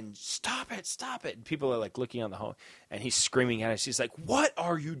 and stop it. And people are, looking on the hall, and he's screaming at us. He's like, what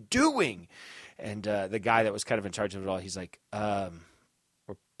are you doing? And the guy that was kind of in charge of it all, he's like, we're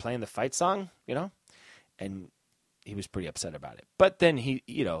playing the fight song, And he was pretty upset about it. But then he,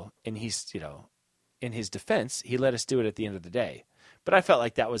 in his defense, he let us do it at the end of the day. But I felt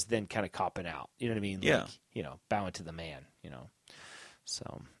like that was then kind of copping out. You know what I mean? Yeah. Bowing to the man,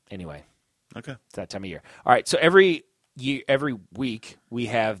 So anyway, okay. It's that time of year. All right. So every week we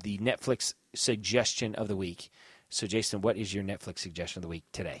have the Netflix suggestion of the week. So Jason, what is your Netflix suggestion of the week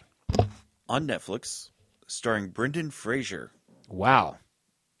today? On Netflix, starring Brendan Fraser. Wow.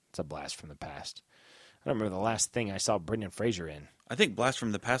 It's a blast from the past. I don't remember the last thing I saw Brendan Fraser in. I think Blast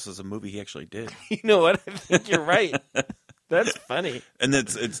from the Past is a movie he actually did. You know what? I think you're right. That's funny. And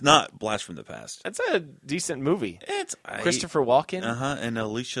it's not Blast from the Past. That's a decent movie. It's Christopher Walken. And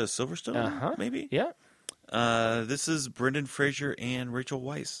Alicia Silverstone. Maybe. Yeah. This is Brendan Fraser and Rachel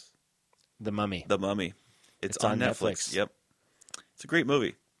Weisz. The Mummy. The Mummy. It's on Netflix. Yep. It's a great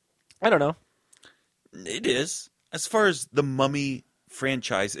movie. I don't know. It is. As far as the Mummy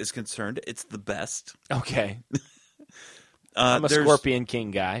franchise is concerned, it's the best. Okay. I'm a Scorpion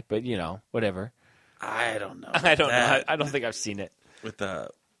King guy, but whatever. I don't know. I don't know. I don't think I've seen it. With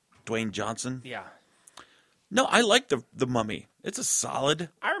Dwayne Johnson? Yeah. No, I like the Mummy. It's a solid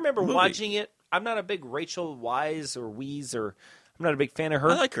I remember movie. watching it. I'm not a big Rachel Weisz or Weisz, or I'm not a big fan of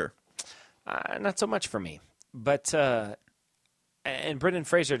her. I like her. Not so much for me. But and Brendan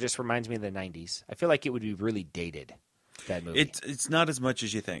Fraser just reminds me of the 90s. I feel like it would be really dated, that movie. It's not as much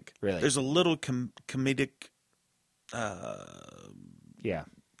as you think. Really? There's a little comedic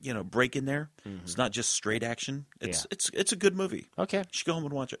break in there. Mm-hmm. It's not just straight action. It's a good movie. Okay. You should go home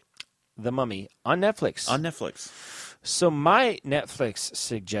and watch it. The Mummy on Netflix. On Netflix. So my Netflix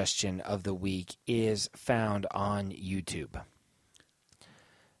suggestion of the week is found on YouTube.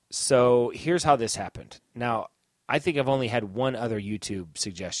 So here's how this happened. Now, I think I've only had one other YouTube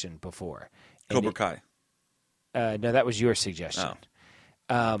suggestion before. Cobra Kai. No, that was your suggestion.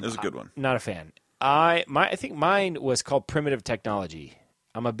 Oh. It was a good one. Not a fan. I think mine was called Primitive Technology.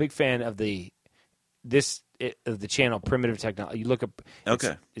 I'm a big fan of the channel Primitive Technology. You look up.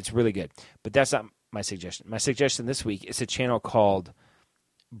 Okay. It's really good. But that's not my suggestion. My suggestion this week is a channel called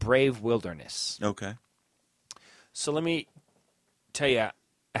Brave Wilderness. Okay. So let me tell you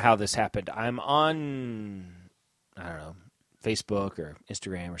how this happened. I'm on, I don't know, Facebook or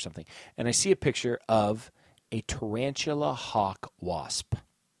Instagram or something, and I see a picture of a tarantula hawk wasp.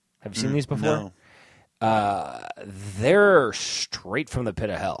 Have you seen these before? they're straight from the pit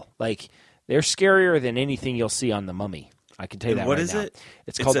of hell. Like, they're scarier than anything you'll see on The Mummy. I can tell you that what right is now. it?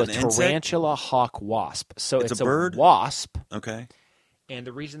 It's called an a insect? tarantula hawk wasp. So It's it's a bird? wasp, Okay. and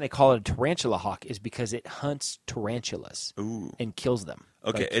the reason they call it a tarantula hawk is because it hunts tarantulas Ooh. and kills them.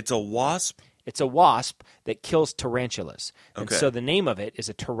 Okay. Like, It's a wasp. it's a wasp that kills tarantulas. And Okay. so the name of it is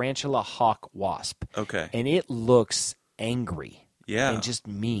a tarantula hawk wasp. Okay. And it looks angry. Yeah. And just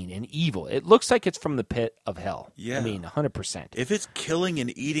mean and evil. It looks like it's from the pit of hell. Yeah. I mean, 100%. If it's killing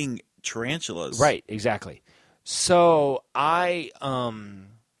and eating tarantulas. Right, exactly. So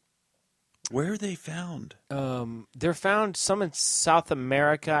Where are they found? they're found some in South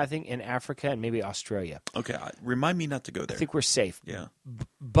America, I think in Africa and maybe Australia. Okay. Remind me not to go there. I think we're safe. Yeah.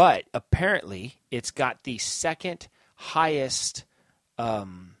 But apparently it's got the second highest,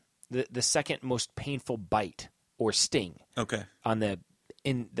 the second most painful bite or sting Okay. on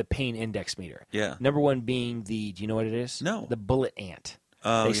in the pain index meter. Yeah. Number one being do you know what it is? No. The bullet ant.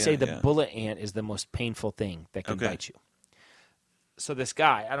 Oh, They say yeah, the yeah. bullet ant is the most painful thing that can Okay. bite you. So this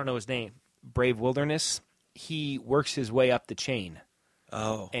guy, I don't know his name, Brave Wilderness, he works his way up the chain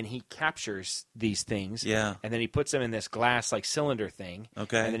Oh. and he captures these things. Yeah. And then he puts them in this glass like cylinder thing.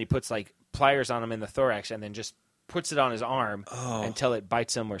 Okay. And then he puts like pliers on them in the thorax and then just puts it on his arm until it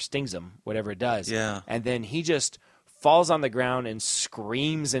bites him or stings him, whatever it does. Yeah. And then he just falls on the ground and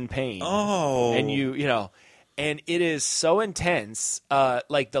screams in pain. Oh. And you know, and it is so intense,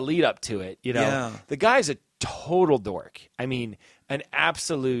 like the lead up to it, you know. Yeah. The guy's a total dork. I mean, an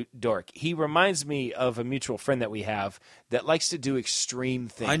absolute dork. He reminds me of a mutual friend that we have that likes to do extreme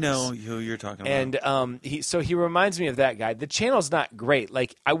things. I know who you're talking about. And he reminds me of that guy. The channel's not great.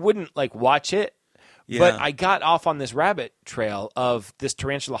 Like, I wouldn't like watch it. Yeah. But I got off on this rabbit trail of this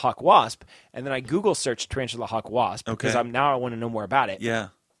tarantula hawk wasp, and then I Google searched tarantula hawk wasp because Okay. I want to know more about it. Yeah.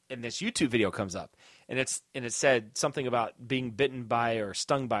 And this YouTube video comes up, and it said something about being bitten by or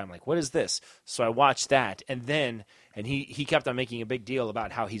stung by. I'm like, what is this? So I watched that, and he kept on making a big deal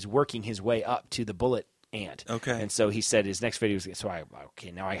about how he's working his way up to the bullet ant. Okay. And so he said his next video was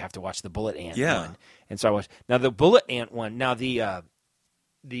now I have to watch the bullet ant Yeah. one. And so I watched now the bullet ant one. Now the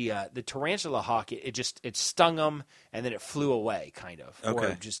tarantula hawk, it stung him and then it flew away, kind of, or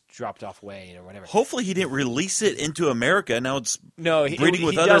Okay. it just dropped off away or whatever. Hopefully he didn't release it into America. Now it's No, breeding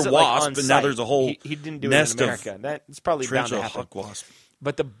with he other does it, like, wasps, on and now site. there's a whole He didn't do nest it in of America. That's probably bound to tarantula happen. hawk wasp.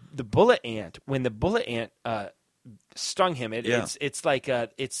 But the bullet ant, when the bullet ant stung him, it's like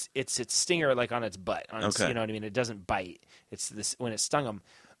it's its stinger like on its butt. On its, Okay. you know what I mean? It doesn't bite. It's this when it stung him.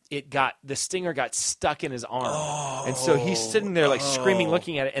 The stinger got stuck in his arm, and so he's sitting there like screaming,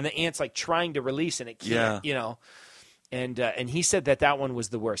 looking at it, and the ant's like trying to release, and it can't, Yeah. you know. And he said that one was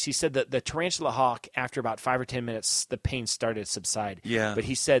the worst. He said that the tarantula hawk, after about 5 or 10 minutes, the pain started to subside. Yeah. But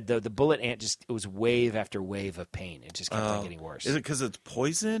he said the bullet ant it was wave after wave of pain. It just kept on getting worse. Is it because it's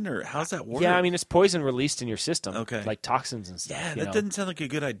poison, or how's that work? Yeah, I mean, it's poison released in your system. Okay. Like toxins and stuff. Yeah, you that know? doesn't sound like a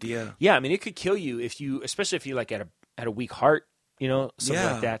good idea. Yeah, I mean, it could kill you especially if you like had a weak heart, you know, something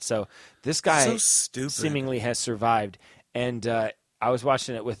Yeah. like that. So this guy So stupid. seemingly has survived. And I was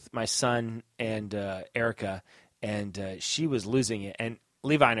watching it with my son and Erica, and she was losing it. And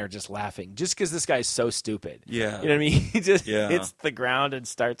Levi and I are just laughing just because this guy's so stupid. Yeah. You know what I mean? He just Yeah. hits the ground and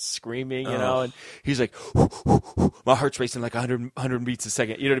starts screaming, you know, and he's like, my heart's racing like 100 beats a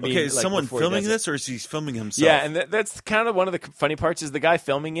second. You know what I mean? Okay, is Like, someone before he filming does it. this, or is he filming himself? Yeah, and that's kind of one of the funny parts is the guy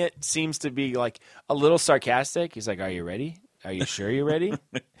filming it seems to be like a little sarcastic. He's like, "Are you ready? Are you sure you're ready?"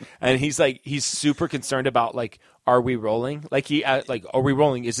 And he's super concerned about like, "Are we rolling?" Like "Are we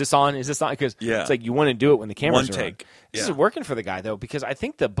rolling? Is this on? Is this on?" Because Yeah. it's like you want to do it when the cameras One are on. take. This Yeah. is working for the guy though, because I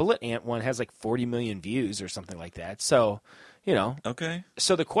think the bullet ant one has like 40 million views or something like that. So, you know, Okay.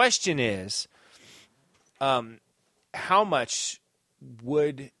 so the question is, how much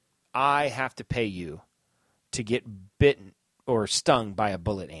would I have to pay you to get bitten or stung by a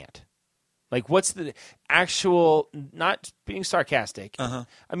bullet ant? Like, what's the actual, not being sarcastic. Uh-huh.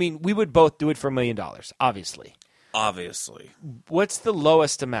 I mean, we would both do it for $1 million, obviously. Obviously. What's the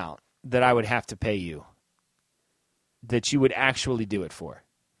lowest amount that I would have to pay you that you would actually do it for?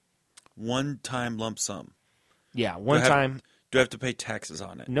 One-time lump sum. Yeah, one time, Do I have to pay taxes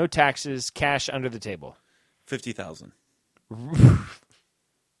on it? no taxes, cash under the table. $50,000.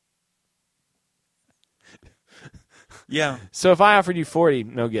 Yeah. So if I offered you 40,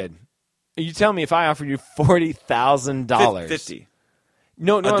 no good. You tell me if I offered you $40,000. 50.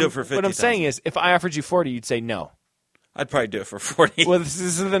 No, I'll do it for what I'm 50,000. saying is, if I offered you 40, you'd say no. I'd probably do it for 40. Well, this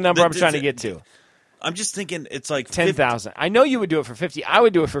is the number I'm trying to get to. I'm just thinking it's like 10,000. I know you would do it for 50. I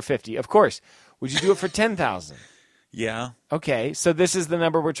would do it for 50, of course. Would you do it for 10,000? Yeah. Okay, so this is the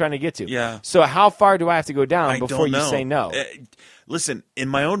number we're trying to get to. Yeah. So how far do I have to go down I before don't you know. say no? Listen, in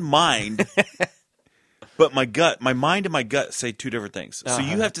my own mind, but my mind and my gut say two different things. So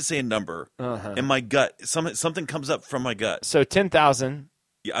you have to say a number. And my gut, something comes up from my gut. So 10,000,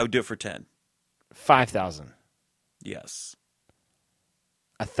 Yeah, I would do it for 10. 5,000, Yes.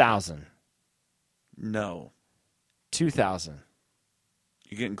 1,000, No. 2,000,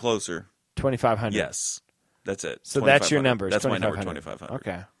 You're getting closer. 2,500. Yes. That's it. So that's your 2,500. number. That's my number, 2,500. 2,500.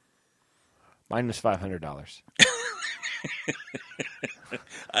 Okay. Mine was $500.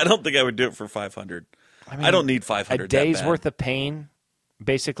 I don't think I would do it for 500. I don't need 500. A day's that bad. worth of pain,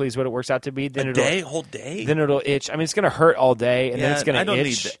 basically, is what it works out to be. Then A day? Whole day? Then it'll itch. I mean, it's going to hurt all day, and then it's going I to don't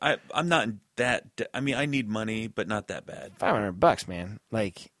itch. need that. I'm not in that. I mean, I need money, but not that bad. $500, man.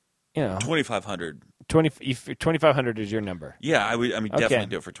 Like, you know, 2,500. 2,500 is your number. Yeah, I would. I mean, Okay. definitely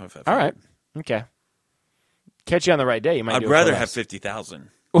do it for 2,500. All right. Okay. Catch you on the right day. You might. I'd do it for rather less. have 50,000.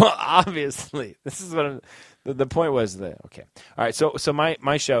 Well, obviously, this is what the point was. Okay, all right. So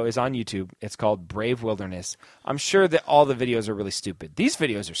my show is on YouTube. It's called Brave Wilderness. I'm sure that all the videos are really stupid. These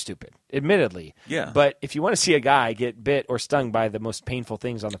videos are stupid, admittedly. Yeah. But if you want to see a guy get bit or stung by the most painful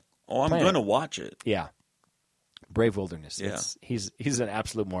things on the Oh, I'm planet, going to watch it. yeah, Brave Wilderness. Yeah. He's an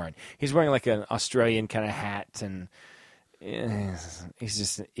absolute moron. He's wearing like an Australian kind of hat, and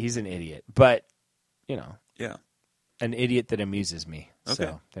he's an idiot. But you know. Yeah. An idiot that amuses me. Okay.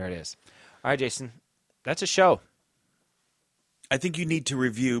 So there it is. All right, Jason. That's a show. I think you need to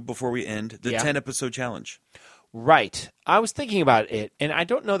review before we end the 10-episode challenge. Right. I was thinking about it, and I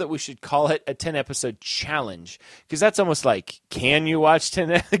don't know that we should call it a 10-episode challenge, because that's almost like, can you watch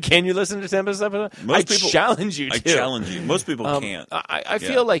 10? Can you listen to 10 episodes? I challenge you to. I challenge you. Most people can't. I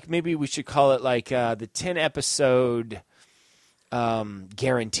feel like maybe we should call it like the 10-episode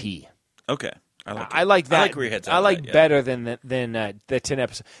guarantee. Okay. I like that. I like where your head's at. I like that, yeah. better than the 10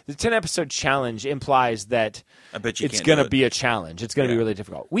 episode. The 10 episode challenge implies that I bet you it's can't going do to it. be a challenge. It's going to be really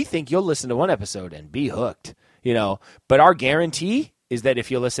difficult. We think you'll listen to one episode and be hooked, you know. But our guarantee is that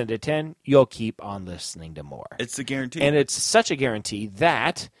if you listen to 10, you'll keep on listening to more. It's a guarantee. And it's such a guarantee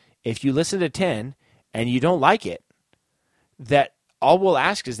that if you listen to 10 and you don't like it, that all we'll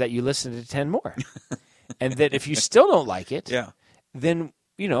ask is that you listen to 10 more. And that if you still don't like it, then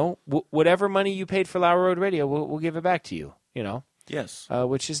you know, whatever money you paid for Lower Road Radio, we'll give it back to you, you know? Yes.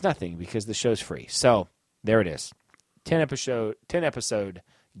 Which is nothing because the show's free. So there it is. 10 episode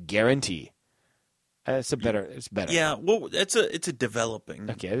guarantee. It's better. Yeah, well, it's a developing.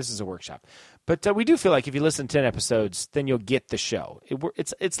 Okay, this is a workshop. But we do feel like if you listen to 10 episodes, then you'll get the show.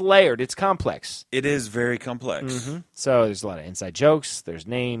 It's layered. It's complex. It is very complex. Mm-hmm. So there's a lot of inside jokes. There's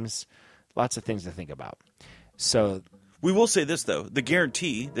names. Lots of things to think about. So we will say this, though. The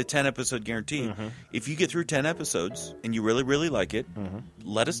guarantee, the 10-episode guarantee, if you get through 10 episodes and you really, really like it,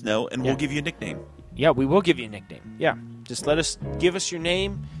 let us know, and we'll give you a nickname. Yeah, we will give you a nickname. Yeah. Just give us your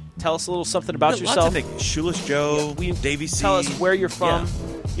name. Tell us a little something about yourself. Lots of nicknames. Shoeless Joe, Davey C. Tell us where you're from.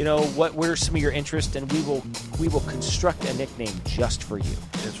 Yeah. You know, what are some of your interests, and we will construct a nickname just for you.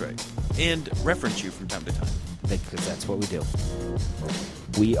 That's right. And reference you from time to time. Because that's what we do.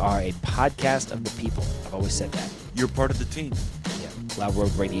 We are a podcast of the people. I've always said that. You're part of the team. Yeah. Loud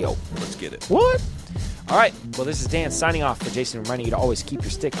Road Radio. Let's get it. What? All right. Well, this is Dan signing off for Jason, reminding you to always keep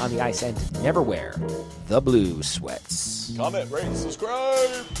your stick on the ice and to never wear the blue sweats. Comment, rate, subscribe.